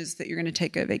solution is that you're going to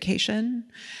take a vacation,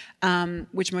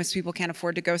 which most people can't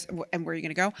afford to go, and where are you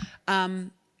going to go?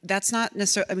 That's not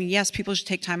necessarily, yes, people should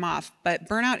take time off, but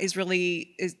burnout is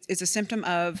really, is a symptom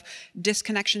of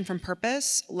disconnection from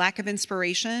purpose, lack of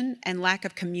inspiration, and lack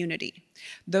of community.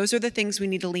 Those are the things we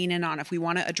need to lean in on if we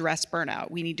want to address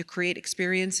burnout. We need to create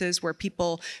experiences where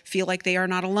people feel like they are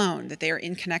not alone, that they are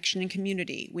in connection and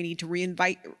community. We need to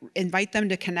invite them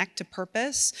to connect to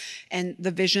purpose and the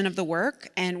vision of the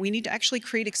work, and we need to actually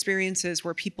create experiences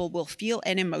where people will feel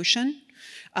an emotion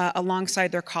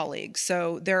alongside their colleagues.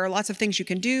 So there are lots of things you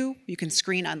can do. You can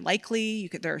screen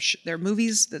Unlikely. There are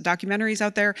movies, the documentaries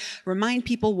out there. Remind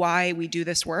people why we do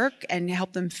this work and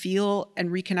help them feel and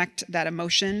reconnect that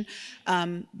emotion.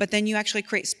 But then you actually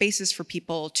create spaces for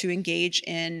people to engage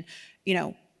in,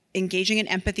 engaging in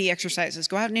empathy exercises.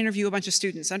 Go out and interview a bunch of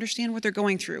students, understand what they're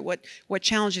going through, what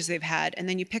challenges they've had, and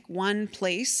then you pick one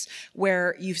place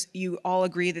where you all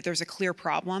agree that there's a clear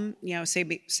problem.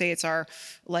 Say it's our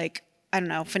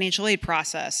financial aid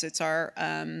process,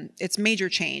 it's major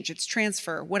change, it's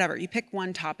transfer, whatever. You pick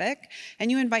one topic and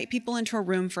you invite people into a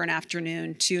room for an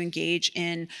afternoon to engage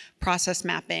in process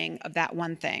mapping of that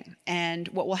one thing. And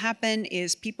what will happen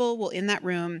is people will in that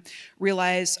room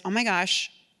realize, oh my gosh,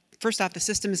 first off, the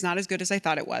system is not as good as I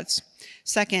thought it was.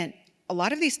 Second, a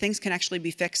lot of these things can actually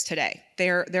be fixed today.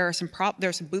 There are some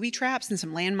booby traps and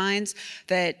some landmines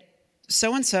that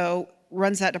so-and-so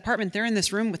runs that department, they're in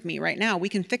this room with me right now, we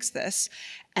can fix this.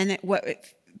 And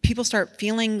people start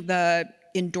feeling the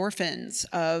endorphins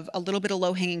of a little bit of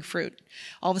low-hanging fruit.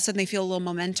 All of a sudden they feel a little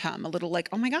momentum, a little like,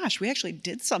 oh my gosh, we actually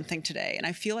did something today, and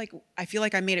I feel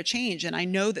like I made a change, and I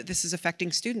know that this is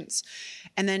affecting students.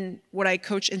 And then what I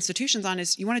coach institutions on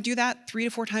is you want to do that 3 to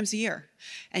 4 times a year,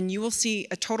 and you will see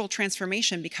a total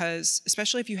transformation, because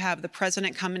especially if you have the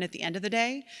president come in at the end of the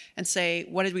day and say,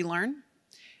 what did we learn?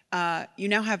 You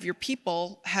now have your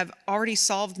people have already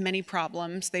solved many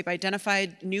problems. They've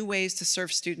identified new ways to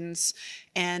serve students,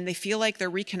 and they feel like they're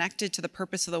reconnected to the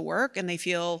purpose of the work, and they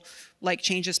feel like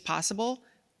change is possible.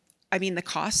 I mean, the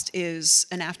cost is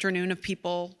an afternoon of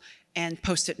people and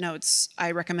Post-it notes.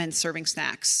 I recommend serving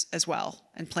snacks as well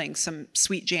and playing some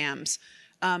sweet jams.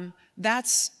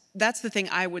 That's the thing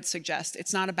I would suggest.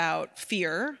 It's not about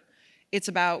fear. It's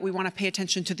about, we want to pay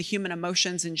attention to the human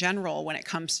emotions in general when it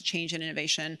comes to change and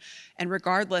innovation. And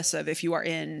regardless of if you are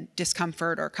in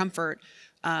discomfort or comfort,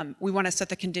 we want to set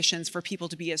the conditions for people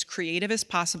to be as creative as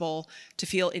possible, to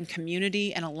feel in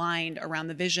community and aligned around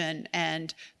the vision,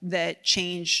 and that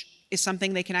change is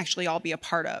something they can actually all be a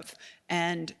part of.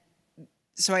 And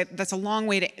so that's a long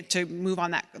way to move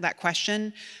on that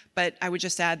question, but I would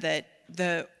just add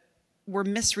that we're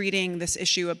misreading this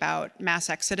issue about mass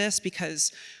exodus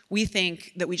because we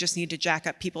think that we just need to jack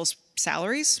up people's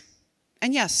salaries.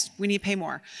 And yes, we need to pay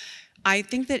more. I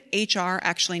think that HR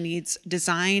actually needs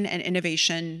design and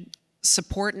innovation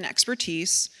support and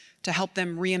expertise to help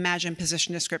them reimagine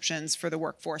position descriptions for the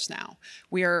workforce now.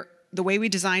 The way we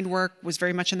designed work was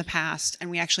very much in the past, and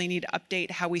we actually need to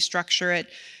update how we structure it.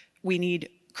 We need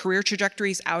career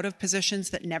trajectories out of positions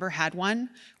that never had one.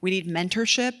 We need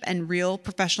mentorship and real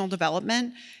professional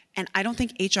development. And I don't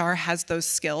think HR has those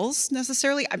skills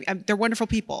necessarily. They're wonderful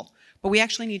people, but we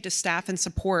actually need to staff and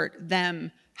support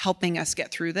them helping us get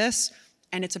through this.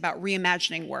 And it's about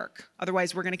reimagining work.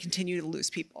 Otherwise, we're going to continue to lose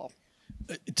people.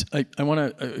 I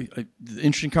want to, the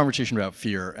interesting conversation about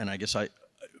fear, and I guess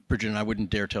Bridget and I wouldn't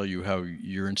dare tell you how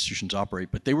your institutions operate,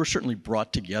 but they were certainly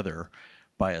brought together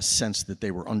by a sense that they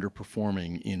were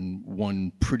underperforming in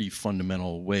one pretty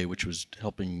fundamental way, which was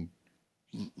helping,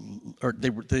 or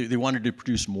they wanted to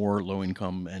produce more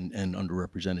low-income and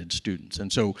underrepresented students.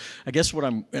 And so I guess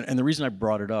and the reason I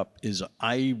brought it up is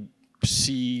I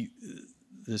see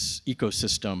this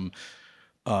ecosystem.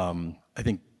 I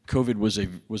think COVID was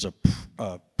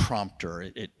a prompter.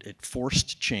 It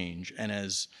forced change, and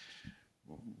as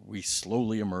we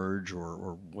slowly emerge,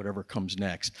 or whatever comes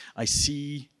next, I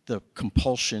see the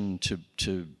compulsion to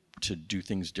do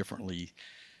things differently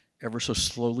ever so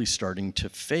slowly starting to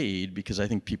fade, because I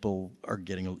think people are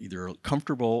getting either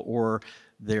comfortable or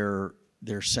they're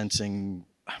sensing,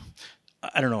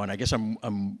 I don't know, and I guess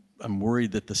I'm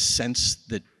worried that the sense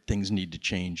that things need to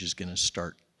change is going to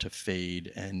start to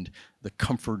fade, and the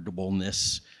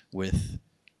comfortableness with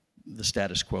the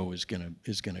status quo is going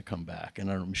to come back. And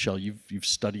I don't know, Michelle, you've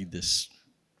studied this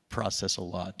process a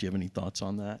lot. Do you have any thoughts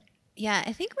on that? Yeah,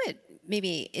 I think what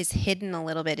maybe is hidden a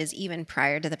little bit is even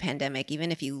prior to the pandemic,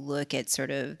 even if you look at sort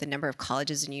of the number of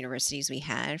colleges and universities we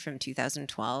had from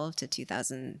 2012 to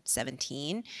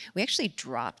 2017, we actually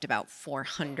dropped about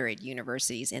 400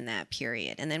 universities in that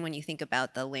period. And then when you think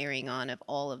about the layering on of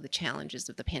all of the challenges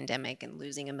of the pandemic and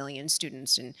losing 1 million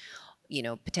students, and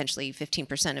potentially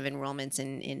 15% of enrollments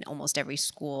in almost every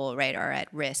school, right, are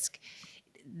at risk.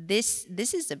 This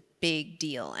is a big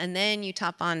deal. And then you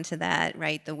top onto that,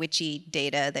 right, the witchy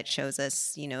data that shows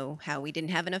us, how we didn't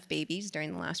have enough babies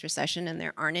during the last recession, and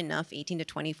there aren't enough 18 to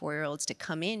 24-year-olds to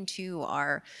come into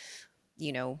our,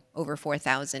 over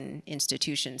 4,000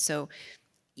 institutions. So,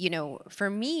 for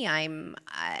me, I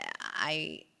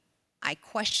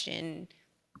question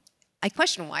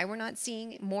why we're not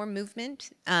seeing more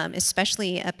movement,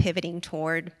 especially a pivoting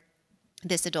toward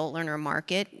this adult learner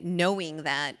market, knowing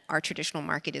that our traditional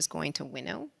market is going to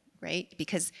winnow, right?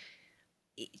 Because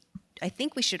I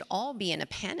think we should all be in a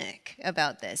panic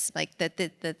about this, like that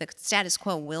the status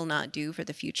quo will not do for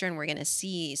the future, and we're going to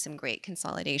see some great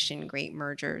consolidation, great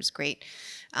mergers, great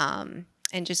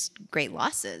and just great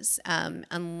losses,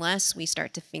 unless we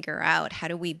start to figure out how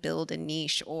do we build a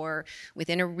niche, or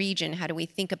within a region, how do we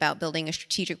think about building a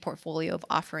strategic portfolio of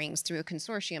offerings through a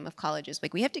consortium of colleges.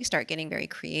 Like, we have to start getting very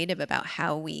creative about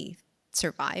how we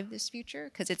survive this future,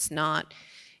 because it's not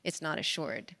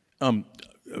assured. I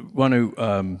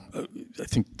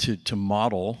think to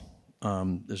model,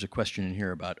 there's a question in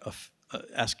here about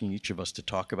asking each of us to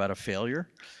talk about a failure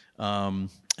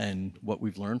and what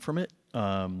we've learned from it.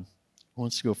 Who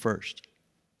wants to go first?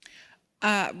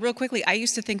 Real quickly, I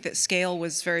used to think that scale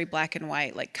was very black and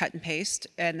white, like cut and paste,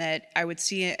 and that I would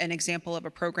see an example of a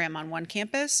program on one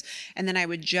campus, and then I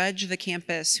would judge the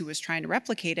campus who was trying to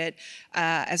replicate it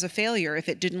as a failure if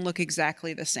it didn't look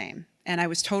exactly the same. And I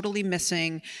was totally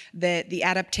missing the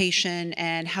adaptation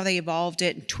and how they evolved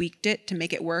it and tweaked it to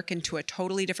make it work into a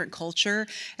totally different culture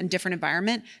and different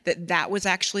environment, that was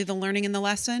actually the learning in the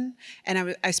lesson.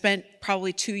 And I spent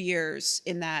probably 2 years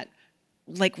in that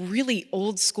like really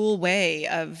old school way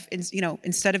of,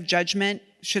 instead of judgment,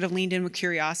 should have leaned in with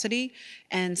curiosity.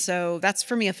 And so that's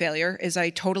for me a failure, is I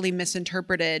totally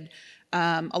misinterpreted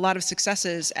a lot of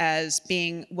successes as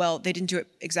being, well, they didn't do it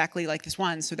exactly like this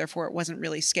one, so therefore it wasn't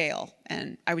really scale,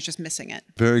 and I was just missing it.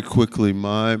 Very quickly,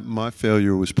 my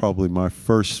failure was probably my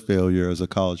first failure as a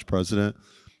college president.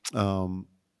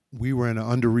 We were in an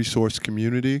under-resourced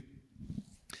community.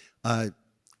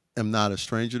 am not a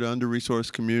stranger to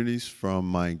under-resourced communities from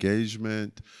my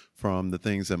engagement, from the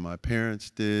things that my parents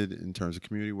did in terms of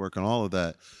community work and all of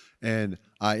that. And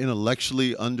I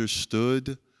intellectually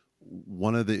understood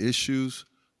one of the issues,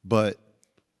 but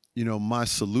my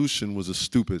solution was a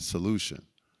stupid solution.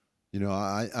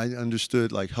 I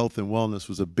understood like health and wellness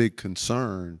was a big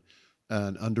concern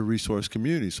in under-resourced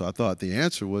communities. So I thought the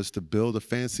answer was to build a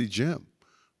fancy gym,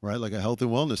 right? Like a health and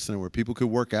wellness center where people could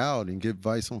work out and get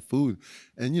advice on food.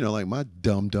 And like my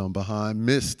dumb behind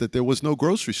missed that there was no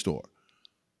grocery store.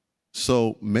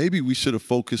 So maybe we should have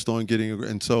focused on getting,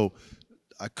 and so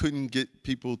I couldn't get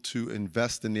people to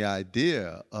invest in the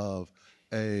idea of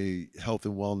a health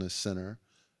and wellness center.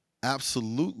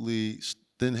 Absolutely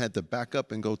then had to back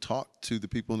up and go talk to the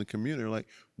people in the community. Like,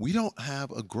 we don't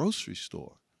have a grocery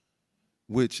store,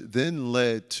 which then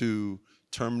led to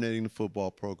terminating the football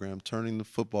program, turning the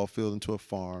football field into a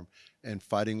farm, and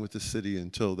fighting with the city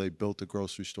until they built a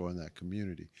grocery store in that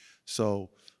community.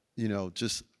 So,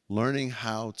 just learning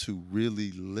how to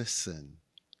really listen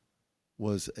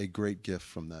was a great gift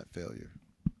from that failure.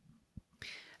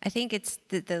 I think it's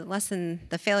the lesson,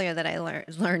 the failure that I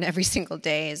learn every single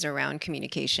day is around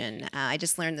communication. I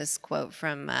just learned this quote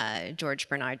from George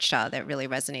Bernard Shaw that really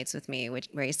resonates with me,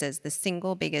 where he says, the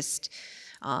single biggest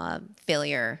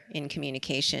failure in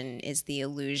communication is the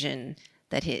illusion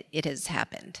that it has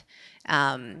happened.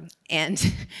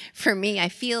 And for me, I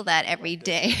feel that every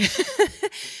day.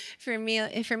 For me,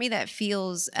 that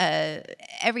feels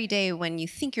every day when you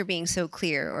think you're being so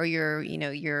clear, or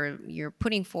you're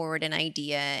putting forward an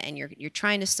idea and you're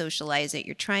trying to socialize it,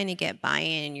 you're trying to get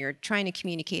buy-in, you're trying to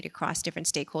communicate across different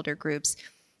stakeholder groups,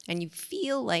 and you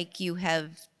feel like you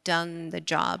have done the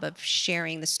job of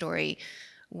sharing the story.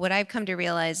 What I've come to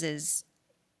realize is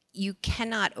you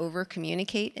cannot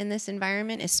over-communicate in this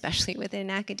environment, especially within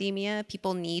academia.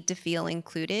 People need to feel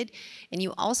included. And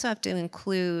you also have to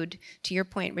include, to your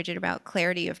point, Bridget, about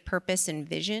clarity of purpose and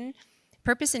vision.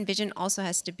 Purpose and vision also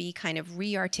has to be kind of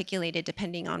re-articulated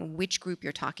depending on which group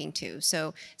you're talking to.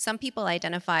 So some people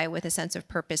identify with a sense of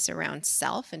purpose around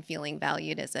self and feeling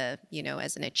valued as as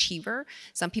an achiever.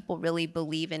 Some people really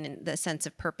believe in the sense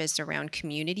of purpose around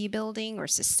community building or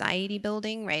society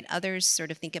building, right? Others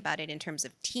sort of think about it in terms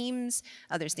of teams.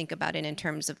 Others think about it in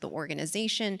terms of the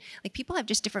organization. Like, people have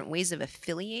just different ways of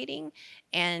affiliating,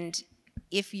 and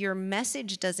if your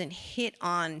message doesn't hit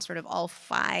on sort of all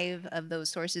 5 of those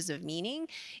sources of meaning,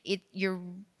 you're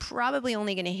probably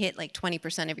only going to hit like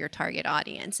 20% of your target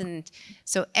audience. And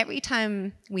so every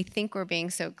time we think we're being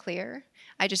so clear,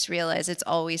 I just realize it's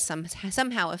always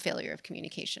somehow a failure of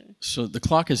communication. So the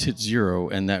clock has hit 0,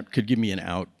 and that could give me an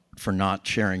out for not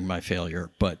sharing my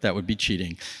failure, but that would be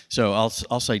cheating. So I'll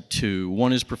cite 2.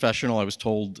 One is professional. I was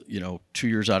told, 2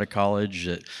 years out of college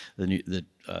that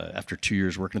after 2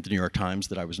 years working at the New York Times,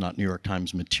 that I was not New York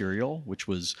Times material, which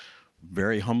was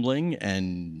very humbling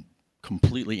and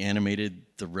completely animated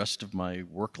the rest of my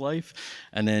work life.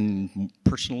 And then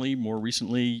personally, more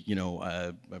recently,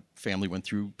 my family went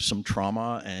through some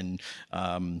trauma, and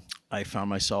I found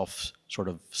myself sort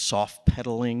of soft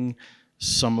pedaling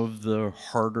some of the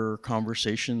harder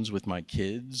conversations with my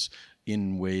kids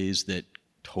in ways that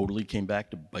totally came back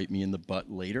to bite me in the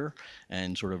butt later,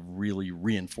 and sort of really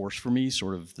reinforced for me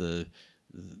sort of the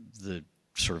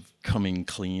sort of coming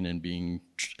clean and being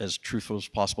as truthful as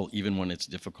possible, even when it's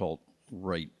difficult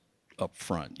right up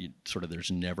front.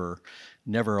 There's never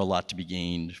a lot to be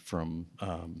gained from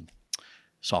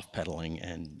soft pedaling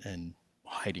and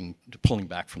pulling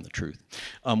back from the truth.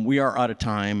 We are out of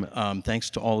time. Thanks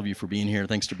to all of you for being here.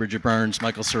 Thanks to Bridget Burns,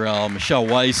 Michael Sorrell, Michelle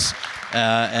Weise,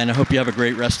 and I hope you have a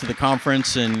great rest of the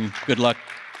conference, and good luck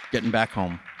getting back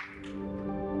home.